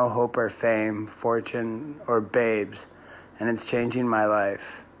with no hope or fame, fortune, or babes, and it's changing my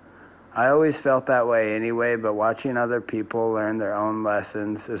life. I always felt that way anyway, but watching other people learn their own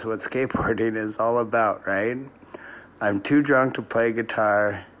lessons is what skateboarding is all about, right? I'm too drunk to play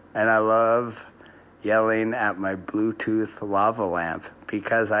guitar, and I love yelling at my Bluetooth lava lamp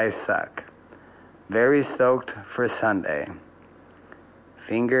because I suck. Very stoked for Sunday.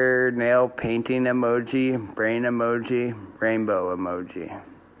 Fingernail painting emoji, brain emoji, rainbow emoji.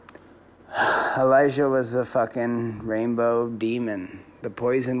 Elijah was a fucking rainbow demon. The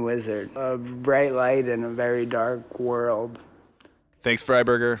Poison Wizard, a bright light in a very dark world. Thanks,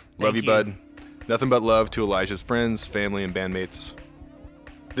 Freiberger. Love you, you, bud. Nothing but love to Elijah's friends, family, and bandmates.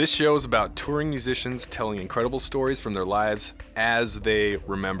 This show is about touring musicians telling incredible stories from their lives as they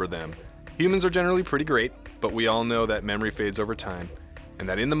remember them. Humans are generally pretty great, but we all know that memory fades over time, and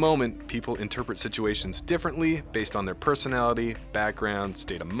that in the moment, people interpret situations differently based on their personality, background,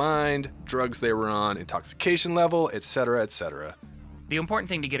 state of mind, drugs they were on, intoxication level, etc., etc. The important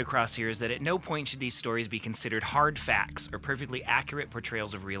thing to get across here is that at no point should these stories be considered hard facts or perfectly accurate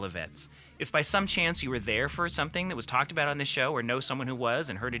portrayals of real events. If by some chance you were there for something that was talked about on this show or know someone who was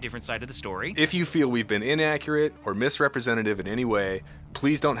and heard a different side of the story. If you feel we've been inaccurate or misrepresentative in any way,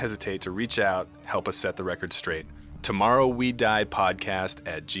 please don't hesitate to reach out, help us set the record straight.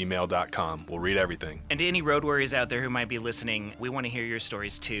 TomorrowWeDiePodcast@gmail.com. We'll read everything. And to any road warriors out there who might be listening, we want to hear your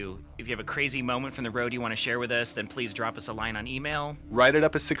stories too. If you have a crazy moment from the road you want to share with us, then please drop us a line on email. Write it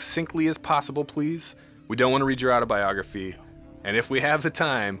up as succinctly as possible, please. We don't want to read your autobiography. And if we have the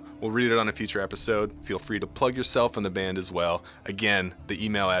time, we'll read it on a future episode. Feel free to plug yourself and the band as well. Again, the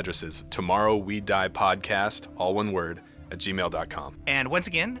email address is tomorrowwediepodcast, all one word, @gmail.com. And once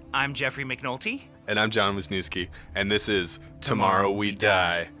again, I'm Jeffrey McNulty. And I'm John Wisniewski, and this is Tomorrow We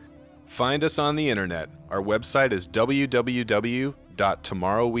Die. Find us on the internet. Our website is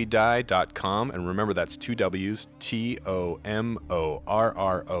www.tomorrowwedie.com, and remember that's two W's,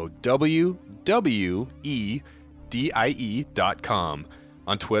 TOMORROWWEDIE.com.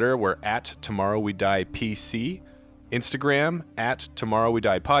 On Twitter, we're at TomorrowWeDiePC. Instagram, at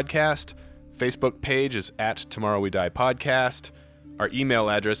TomorrowWeDiePodcast. Facebook page is at TomorrowWeDiePodcast. Our email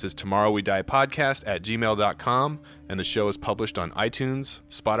address is tomorrowwediepodcast@gmail.com, and the show is published on iTunes,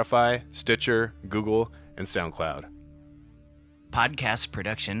 Spotify, Stitcher, Google, and SoundCloud. Podcast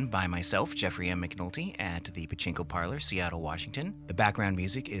production by myself, Jeffrey M. McNulty, at the Pachinko Parlor, Seattle, Washington. The background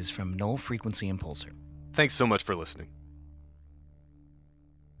music is from Null Frequency Impulsor. Thanks so much for listening.